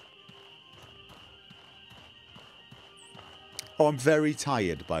 Oh, I'm very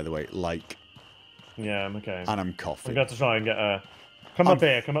tired, by the way. Like... Yeah, I'm okay. And I'm coughing. We've got to try and get a... Come up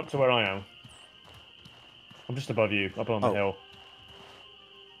here. Come up to where I am. I'm just above you, up on the hill.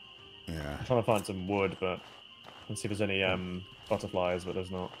 Yeah. I'm trying to find some wood, but... Let's see if there's any butterflies, but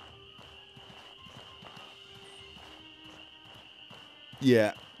there's not.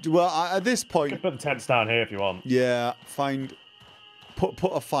 Yeah. Well, at this point... You can put the tents down here if you want. Yeah,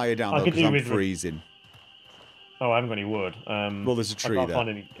 Put a fire down, though, because I'm freezing. Oh, I haven't got any wood. Well, there's a tree there. Find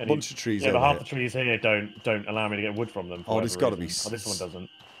any bunch of trees over but half here. the trees here don't allow me to get wood from them. Oh, there's got to be... Oh, this one doesn't.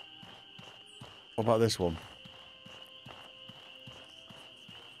 What about this one?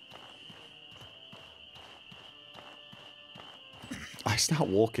 I start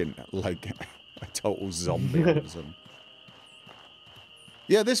walking like a total zombie all of a sudden.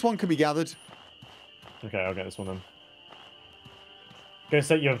 Yeah, this one can be gathered. Okay, I'll get this one then. Go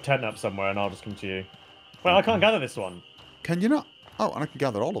set your tent up somewhere and I'll just come to you. Well, I can't gather this one. Can you not? Oh, and I can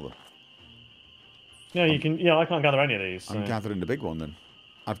gather all of them. Yeah, you can. Yeah, I can't gather any of these. So. I'm gathering the big one then.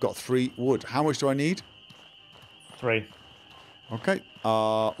 I've got 3 wood. How much do I need? 3. Okay.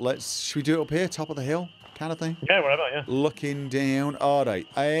 Should we do it up here, top of the hill, kind of thing? Yeah, whatever. Yeah. Looking down. All right.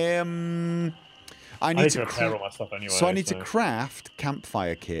 I need to repair all my stuff anyway. So I need to craft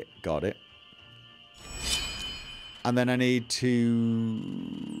campfire kit. Got it. And then I need to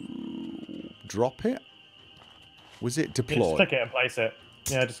drop it. Was it deploy? Yeah, just click it and place it.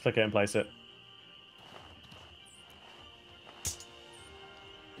 Yeah, just click it and place it.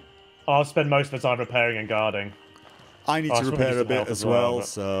 I'll spend most of the time repairing and guarding. I need to repair a bit as well, but...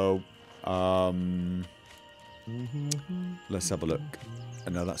 so let's have a look.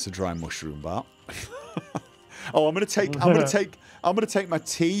 No, that's a dry mushroom bar. Oh, I'm gonna take my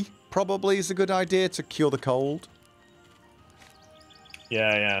tea. Probably is a good idea to cure the cold.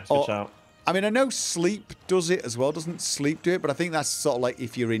 Yeah, it's a good shout. I mean, I know sleep does it as well. Doesn't sleep do it? But I think that's sort of like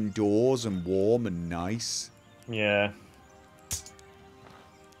if you're indoors and warm and nice. Yeah.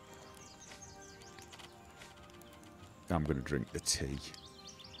 I'm going to drink the tea.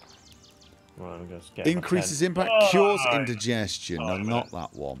 Right, I'm just increases impact, cures indigestion. No, not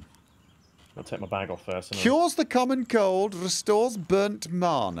that one. I'll take my bag off first. Cures the common cold, restores burnt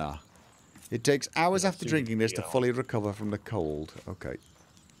mana. It takes hours after drinking this to fully recover from the cold. Okay.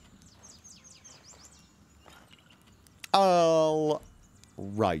 All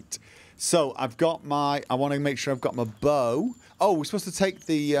right. So I've got my... I want to make sure I've got my bow. Oh, we're supposed to take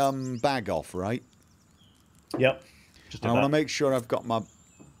the bag off, right? Yep. I want to make sure I've got my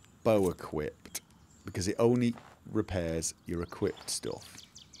bow equipped. Because it only repairs your equipped stuff.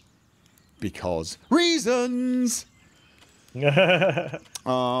 Because reasons!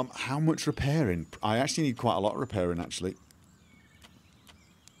 How much repairing? I actually need quite a lot of repairing, actually.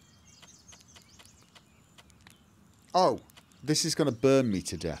 Oh, this is going to burn me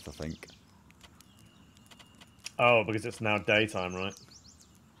to death, I think. Oh, because it's now daytime, right?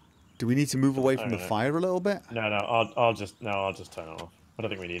 Do we need to move away from the know. fire a little bit? No, I'll just turn it off. I don't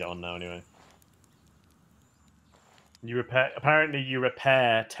think we need it on now anyway. You repair. Apparently, you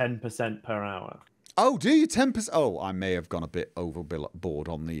repair 10% per hour. Oh, do you 10%? Oh, I may have gone a bit overboard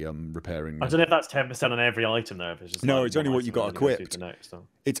on the repairing. I don't know if that's 10% on every item though. If it's just no, like it's only what you got equipped.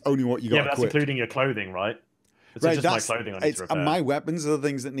 It's only what you got equipped. Yeah, but that's including your clothing, right? It's right, just my clothing I need to repair. And my weapons are the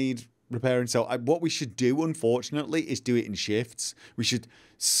things that need repairing. So what we should do, unfortunately, is do it in shifts. We should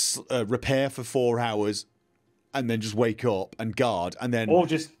repair for 4 hours, and then just wake up and guard, and then or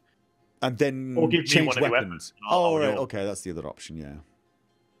give change me weapons. Oh, right, okay, that's the other option. Yeah.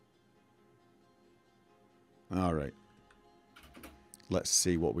 All right. Let's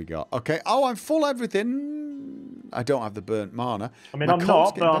see what we got. Okay. Oh, I'm full everything. I don't have the burnt mana. I mean, I'm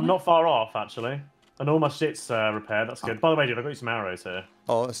not far off actually. And all my shit's repaired. That's good. By the way, dude, I've got you some arrows here.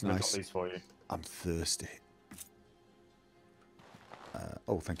 Oh, that's nice. I've got these for you. I'm thirsty.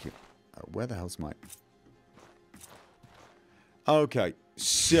 Oh, thank you. Where the hell's my... Okay,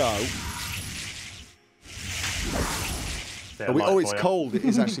 so... Oh, it's cold. It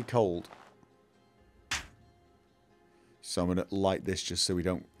is actually cold. So I'm going to light this just so we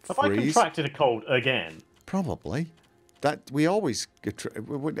don't freeze. Have I contracted a cold again? Probably. That we always...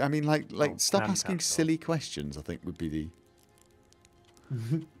 I mean, stop asking silly questions, I think, would be the...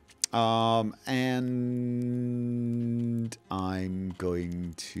 and I'm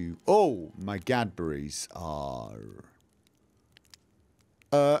going to... Oh, my gadberries are...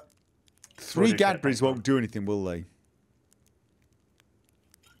 3 gadberries won't do anything, will they?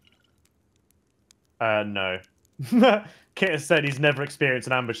 No. Kit has said he's never experienced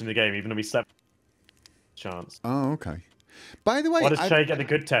an ambush in the game, even though we slept. Chance. Oh, okay. By the way, why does Chay get the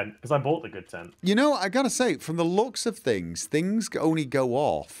good tent? Because I bought the good tent. You know, I gotta say, from the looks of things only go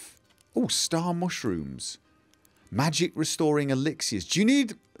off. Oh, star mushrooms, magic restoring elixirs. Do you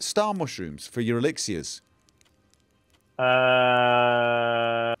need star mushrooms for your elixirs?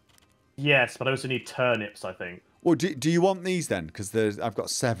 Yes, but I also need turnips, I think. Well, do you want these then? Because I've got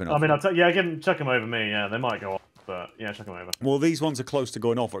 7 of them. I mean, chuck them over me. Yeah, they might go off, but yeah, chuck them over. Well, these ones are close to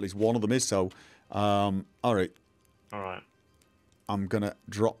going off, or at least one of them is. So, all right. All right. I'm gonna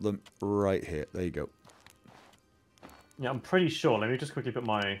drop them right here. There you go. Yeah, I'm pretty sure. Let me just quickly put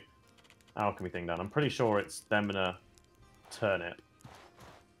my alchemy thing down. I'm pretty sure it's them and a turnip.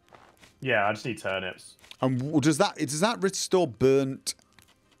 Yeah, I just need turnips. And does that restore burnt?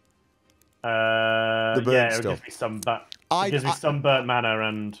 The burnt stuff. It gives me some. It gives me some burnt mana,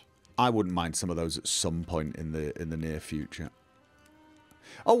 and I wouldn't mind some of those at some point in the near future.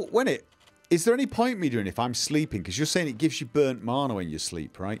 Oh, is there any point me doing if I'm sleeping? Because you're saying it gives you burnt mana when you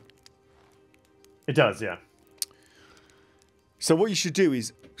sleep, right? It does, yeah. So what you should do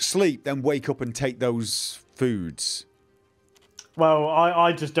is sleep, then wake up and take those foods. Well,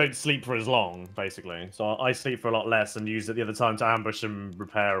 I just don't sleep for as long, basically. So I sleep for a lot less and use it the other time to ambush and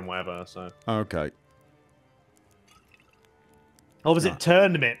repair and whatever. So okay. Oh, was it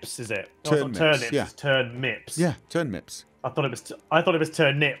turnips? Is it? Turnips. Turnips. Yeah. It's turnips. Yeah, turnips. I thought it was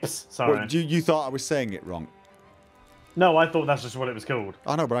turnips. Sorry. What, you thought I was saying it wrong? No, I thought that's just what it was called.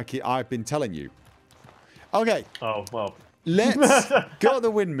 I know, but I've been telling you. Okay. Oh well. Let's go to the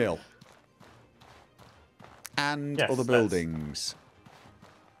windmill. And yes, other buildings.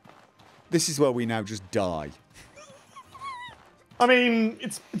 This is where we now just die. I mean,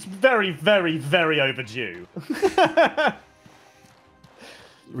 it's very, very, very overdue. So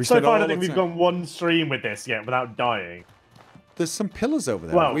far, I don't think we've gone one stream with this yet without dying. There's some pillars over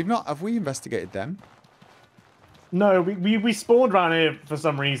there. Well, have we investigated them? No, we spawned around here for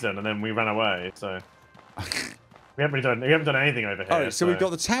some reason and then we ran away. So we haven't done anything over here. All right, so we've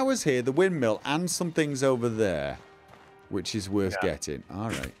got the towers here, the windmill, and some things over there, which is worth getting. All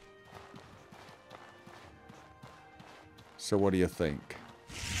right. So what do you think?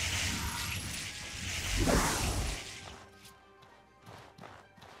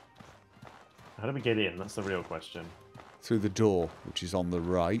 How do we get in? That's the real question. Through the door, which is on the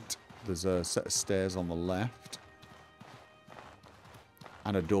right. There's a set of stairs on the left.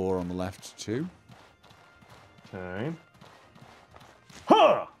 And a door on the left, too. Okay.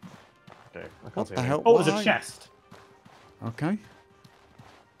 Huh! Okay, I can't see anything. Oh, there's a chest. Okay.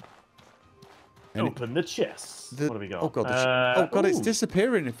 Open the chest. What have we got? Oh, God, it's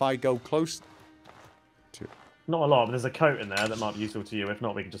disappearing if I go close to... Not a lot, but there's a coat in there that might be useful to you. If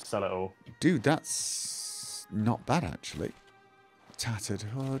not, we can just sell it all. Dude, that's not bad, actually. Tattered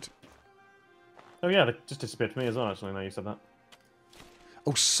hood. Oh, yeah, they just disappeared for me as well, actually, now you said that.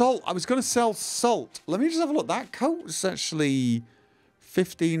 Oh, salt. I was going to sell salt. Let me just have a look. That coat's actually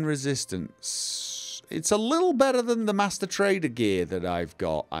 15 resistance. It's a little better than the Master Trader gear that I've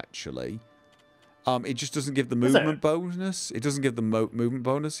got, actually. It just doesn't give the movement bonus. It doesn't give the movement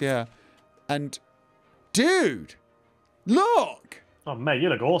bonus, yeah. And, dude, look! Oh, mate, you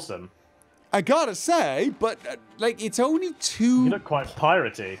look awesome. I gotta say, but, like, it's only 2... You look quite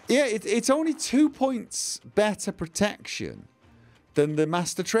piratey. Yeah, it's only 2 points better protection than the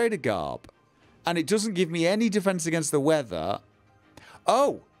Master Trader garb. And it doesn't give me any defense against the weather.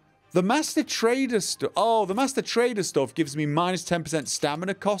 Oh, the Master Trader stuff. Oh, the Master Trader stuff gives me minus 10%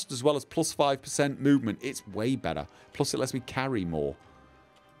 stamina cost as well as plus 5% movement. It's way better. Plus, it lets me carry more.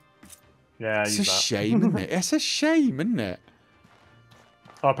 Yeah, it's a shame, isn't it? It's a shame, isn't it?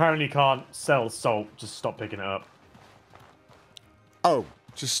 Oh, apparently you can't sell salt. Just stop picking it up. Oh,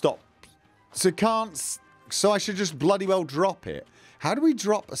 just stop. So can't. So I should just bloody well drop it. How do we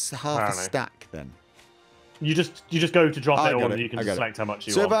drop half a stack then? You just go to drop it, or you can just select how much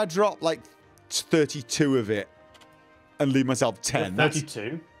you want. So if I drop like 32 of it and leave myself 10,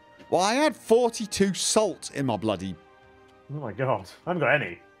 32. Well, I had 42 salt in my bloody. Oh my god, I haven't got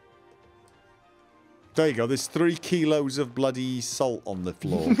any. There you go. There's 3 kilos of bloody salt on the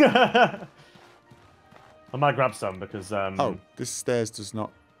floor. I might grab some because. Oh, this stairs does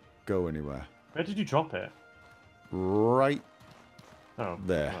not go anywhere. Where did you drop it? Right. Oh,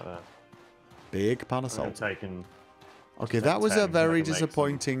 there. Right there. Big pan of salt. Okay, that was a very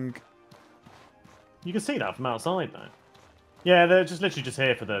disappointing. You can see that from outside, though. Yeah, they're just literally just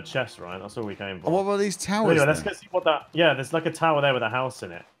here for the chest, right? That's all we came for. Oh, what were these towers? Anyway, let's go see what that. Yeah, there's like a tower there with a house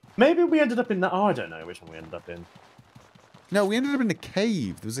in it. Maybe we ended up in that. Oh, I don't know which one we ended up in. No, we ended up in a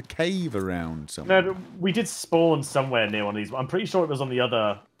cave. There was a cave around somewhere. No, but we did spawn somewhere near one of these. I'm pretty sure it was on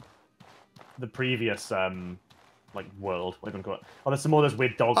the previous like world. What do you call it? Oh, there's some more of those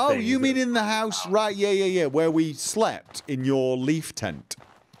weird dog things. Oh, you mean in the house? Right, yeah. Where we slept in your leaf tent.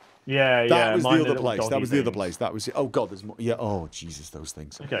 Yeah, that was the other place. That was the other place. That was. Oh god, there's more. Yeah. Oh Jesus, those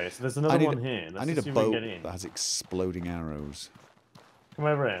things. Okay, so there's another one here. I need a boat that has exploding arrows. Come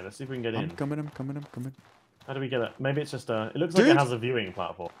over here. Let's see if we can get in. I'm coming. How do we get it? Maybe it's just a. It looks like it has a viewing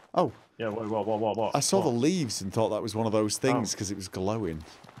platform. Oh. Yeah. What? I saw the leaves and thought that was one of those things because it was glowing.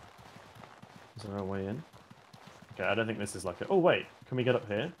 Is there a way in? Okay, I don't think this is like a... Oh, wait. Can we get up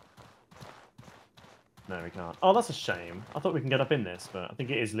here? No, we can't. Oh, that's a shame. I thought we can get up in this, but I think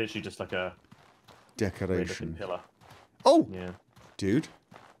it is literally just like a... decoration. Pillar. Oh! Yeah. Dude.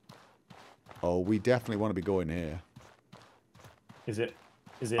 Oh, we definitely want to be going here. Is it...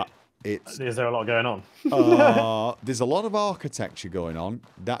 Is there a lot going on? There's a lot of architecture going on,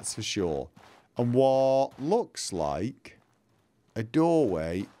 that's for sure. And what looks like a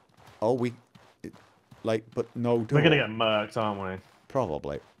doorway... Oh, but no door. We're going to get murked, aren't we?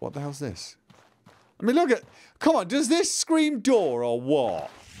 Probably. What the hell's this? I mean, look at... Come on, does this scream door or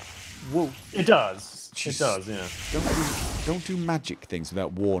what? Whoa. It does. It does, yeah. Don't do magic things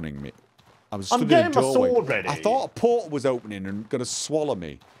without warning me. I'm getting my sword ready. I thought a portal was opening and going to swallow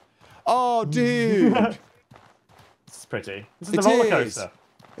me. Oh, dude. This is pretty. This is the roller coaster.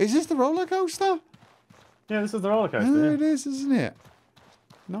 Is this the roller coaster? Yeah, this is the roller coaster. Yeah, it is, isn't it?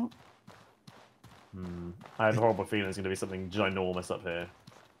 No. I have a horrible feeling it's going to be something ginormous up here.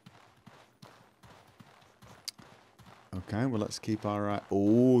 Okay, well, let's keep our eye.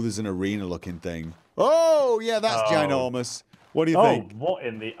 Oh, there's an arena-looking thing. Oh, yeah, that's ginormous. What do you think? Oh, what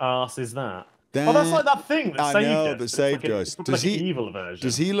in the arse is that? Oh, that's like that thing that saved us. I know, that saved us. Does he? Like an evil version.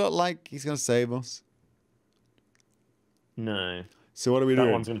 Does he look like he's going to save us? No. So what are we doing?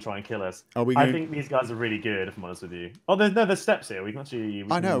 That one's going to try and kill us. Are we I think these guys are really good, if I'm honest with you. Oh, there's steps here. We can actually...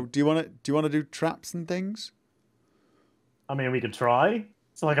 I know. Do you want to do traps and things? I mean, we could try.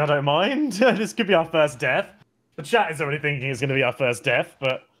 It's like, I don't mind. This could be our first death. The chat is already thinking it's going to be our first death,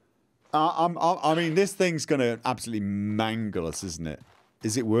 but... I mean, this thing's going to absolutely mangle us, isn't it?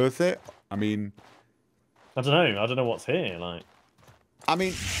 Is it worth it? I mean... I don't know. I don't know what's here, like... I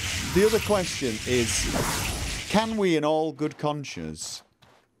mean, the other question is... Can we, in all good conscience,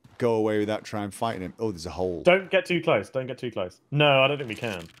 go away without trying fighting him? Oh, there's a hole. Don't get too close. Don't get too close. No, I don't think we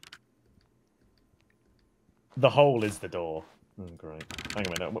can. The hole is the door. Oh, great. Hang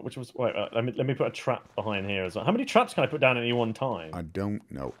on a minute. Which was... Wait, let me put a trap behind here as well. How many traps can I put down at any one time? I don't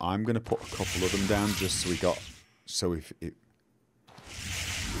know. I'm going to put a couple of them down just so we got... So if it...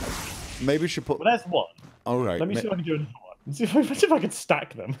 Maybe we should put... Well, there's one. All right. Let me see if I can do another one. Let's see if I can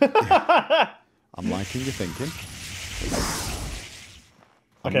stack them. I'm liking your thinking.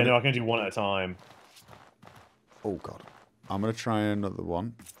 Okay, no, I can do one at a time. Oh, God. I'm going to try another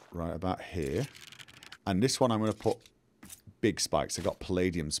one right about here. And this one I'm going to put big spikes. I got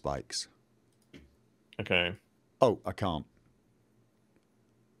palladium spikes. Okay. Oh, I can't.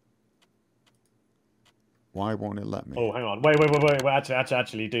 Why won't it let me? Oh, hang on. Wait.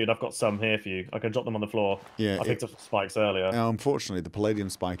 Actually, dude, I've got some here for you. I can drop them on the floor. Yeah, I picked up spikes earlier. Unfortunately, the palladium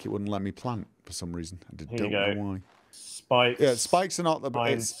spike, it wouldn't let me plant for some reason. I don't know why. Spikes. Yeah, spikes are not the.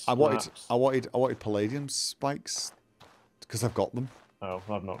 I wanted palladium spikes because I've got them. Oh,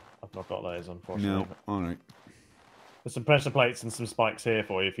 I've not got those, unfortunately. No, all right. There's some pressure plates and some spikes here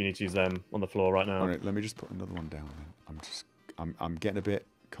for you if you need to use them on the floor right now. All right, let me just put another one down. I'm getting a bit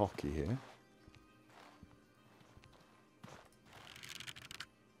cocky here.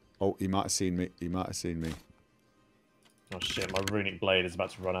 Oh, he might have seen me. Oh shit, my runic blade is about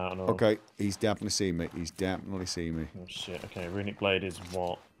to run out and all. Okay, he's definitely seen me. Oh shit, okay, runic blade is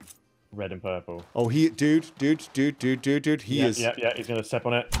what? Red and purple. Oh, dude, he is. Yeah, he's gonna step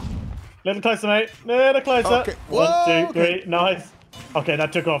on it. Little closer, mate. Little closer. Okay. Whoa, 1, 2, 3, nice. Okay,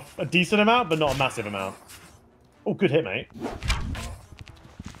 that took off a decent amount, but not a massive amount. Oh, good hit, mate.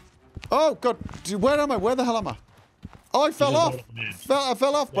 Oh god, dude, where am I? Where the hell am I? Oh, I fell off. I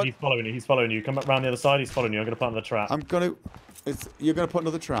fell off. Yeah, he's following you. Come up around the other side. He's following you. I'm gonna plant another trap. You're gonna put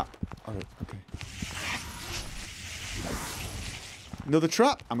another trap. All right, okay. Another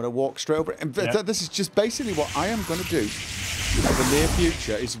trap. I'm gonna walk straight over it. And this is just basically what I am gonna do in the near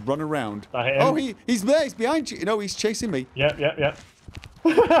future. Is run around. Oh, he's there. He's behind you. You know, he's chasing me. Yep.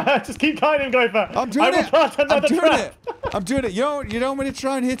 Just keep kiting him, Gopher. I'm doing it. I'm doing it. You don't want me to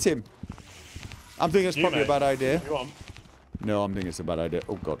try and hit him. I'm thinking it's probably a bad idea. No, I'm thinking it's a bad idea.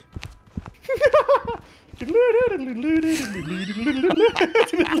 Oh god.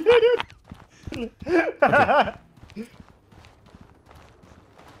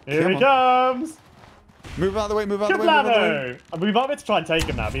 Here he comes. Move out of the way. Move out of the way. We might be able to try and take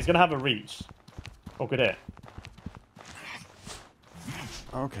him now, but he's gonna have a reach. Oh, good hit.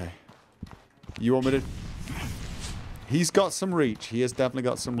 Okay. You want me to? He's got some reach. He has definitely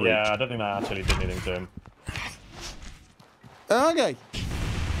got some reach. Yeah, I don't think that actually did anything to him. Okay.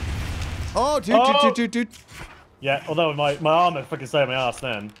 Oh, dude. Yeah, although my armor fucking saved my ass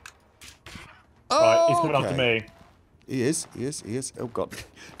then. Oh, right, he's coming after me. He is. Oh god.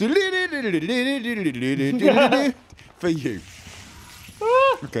 For you.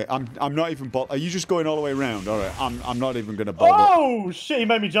 Okay, I'm not even Are you just going all the way around? All right, I'm not even gonna bother. Oh shit! He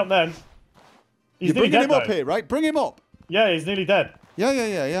made me jump then. You're bringing him up here, right? Bring him up. Yeah, he's nearly dead. Yeah.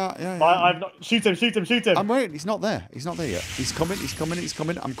 I've not. Shoot him. I'm waiting. He's not there yet. He's coming.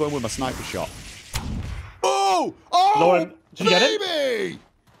 I'm going with my sniper shot. Oh! Lauren, did you get it?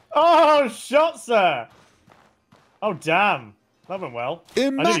 Oh, shot, sir. Oh, damn. That went well.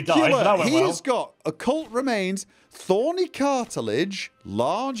 Immaculate. I nearly died, but that went well. He's got occult remains, thorny cartilage,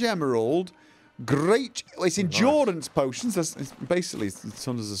 large emerald, great... It's endurance potions. It's basically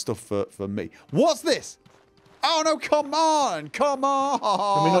tons of stuff for me. What's this? Oh, no, come on. Can we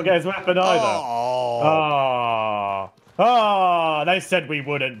not get his weapon either? Oh, they said we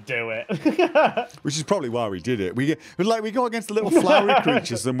wouldn't do it. Which is probably why we did it. We go against the little flowery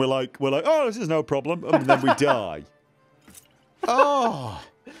creatures and we're like, oh, this is no problem, and then we die. Oh.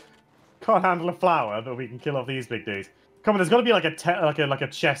 Can't handle a flower, but we can kill off these big dudes. Come on, there's got to be like a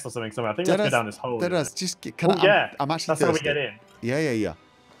chest or something somewhere. I think let's go down this hole. There does. Just I'm actually that's how we get in. Yeah.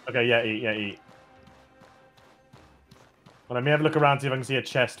 Okay, eat. Well, let me have a look around, see if I can see a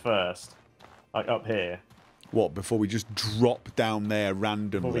chest first. Like up here. What, before we just drop down there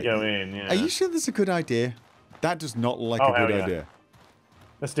randomly? Before we go in, yeah. Are you sure that's a good idea? That does not look like a good idea.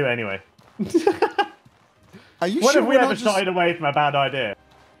 Let's do it anyway. Are you what sure if we ever shied away from a bad idea?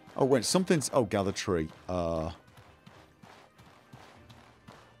 Oh, wait, something's... Oh, gather tree.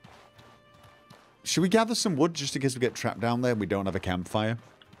 Should we gather some wood just in case we get trapped down there and we don't have a campfire?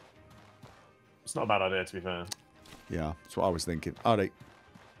 It's not a bad idea, to be fair. Yeah, that's what I was thinking. All right.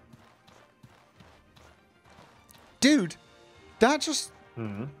 Dude, that just...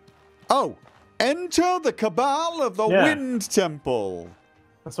 Oh, enter the cabal of the Wind Temple.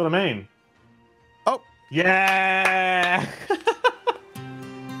 That's what I mean. Oh. Yeah!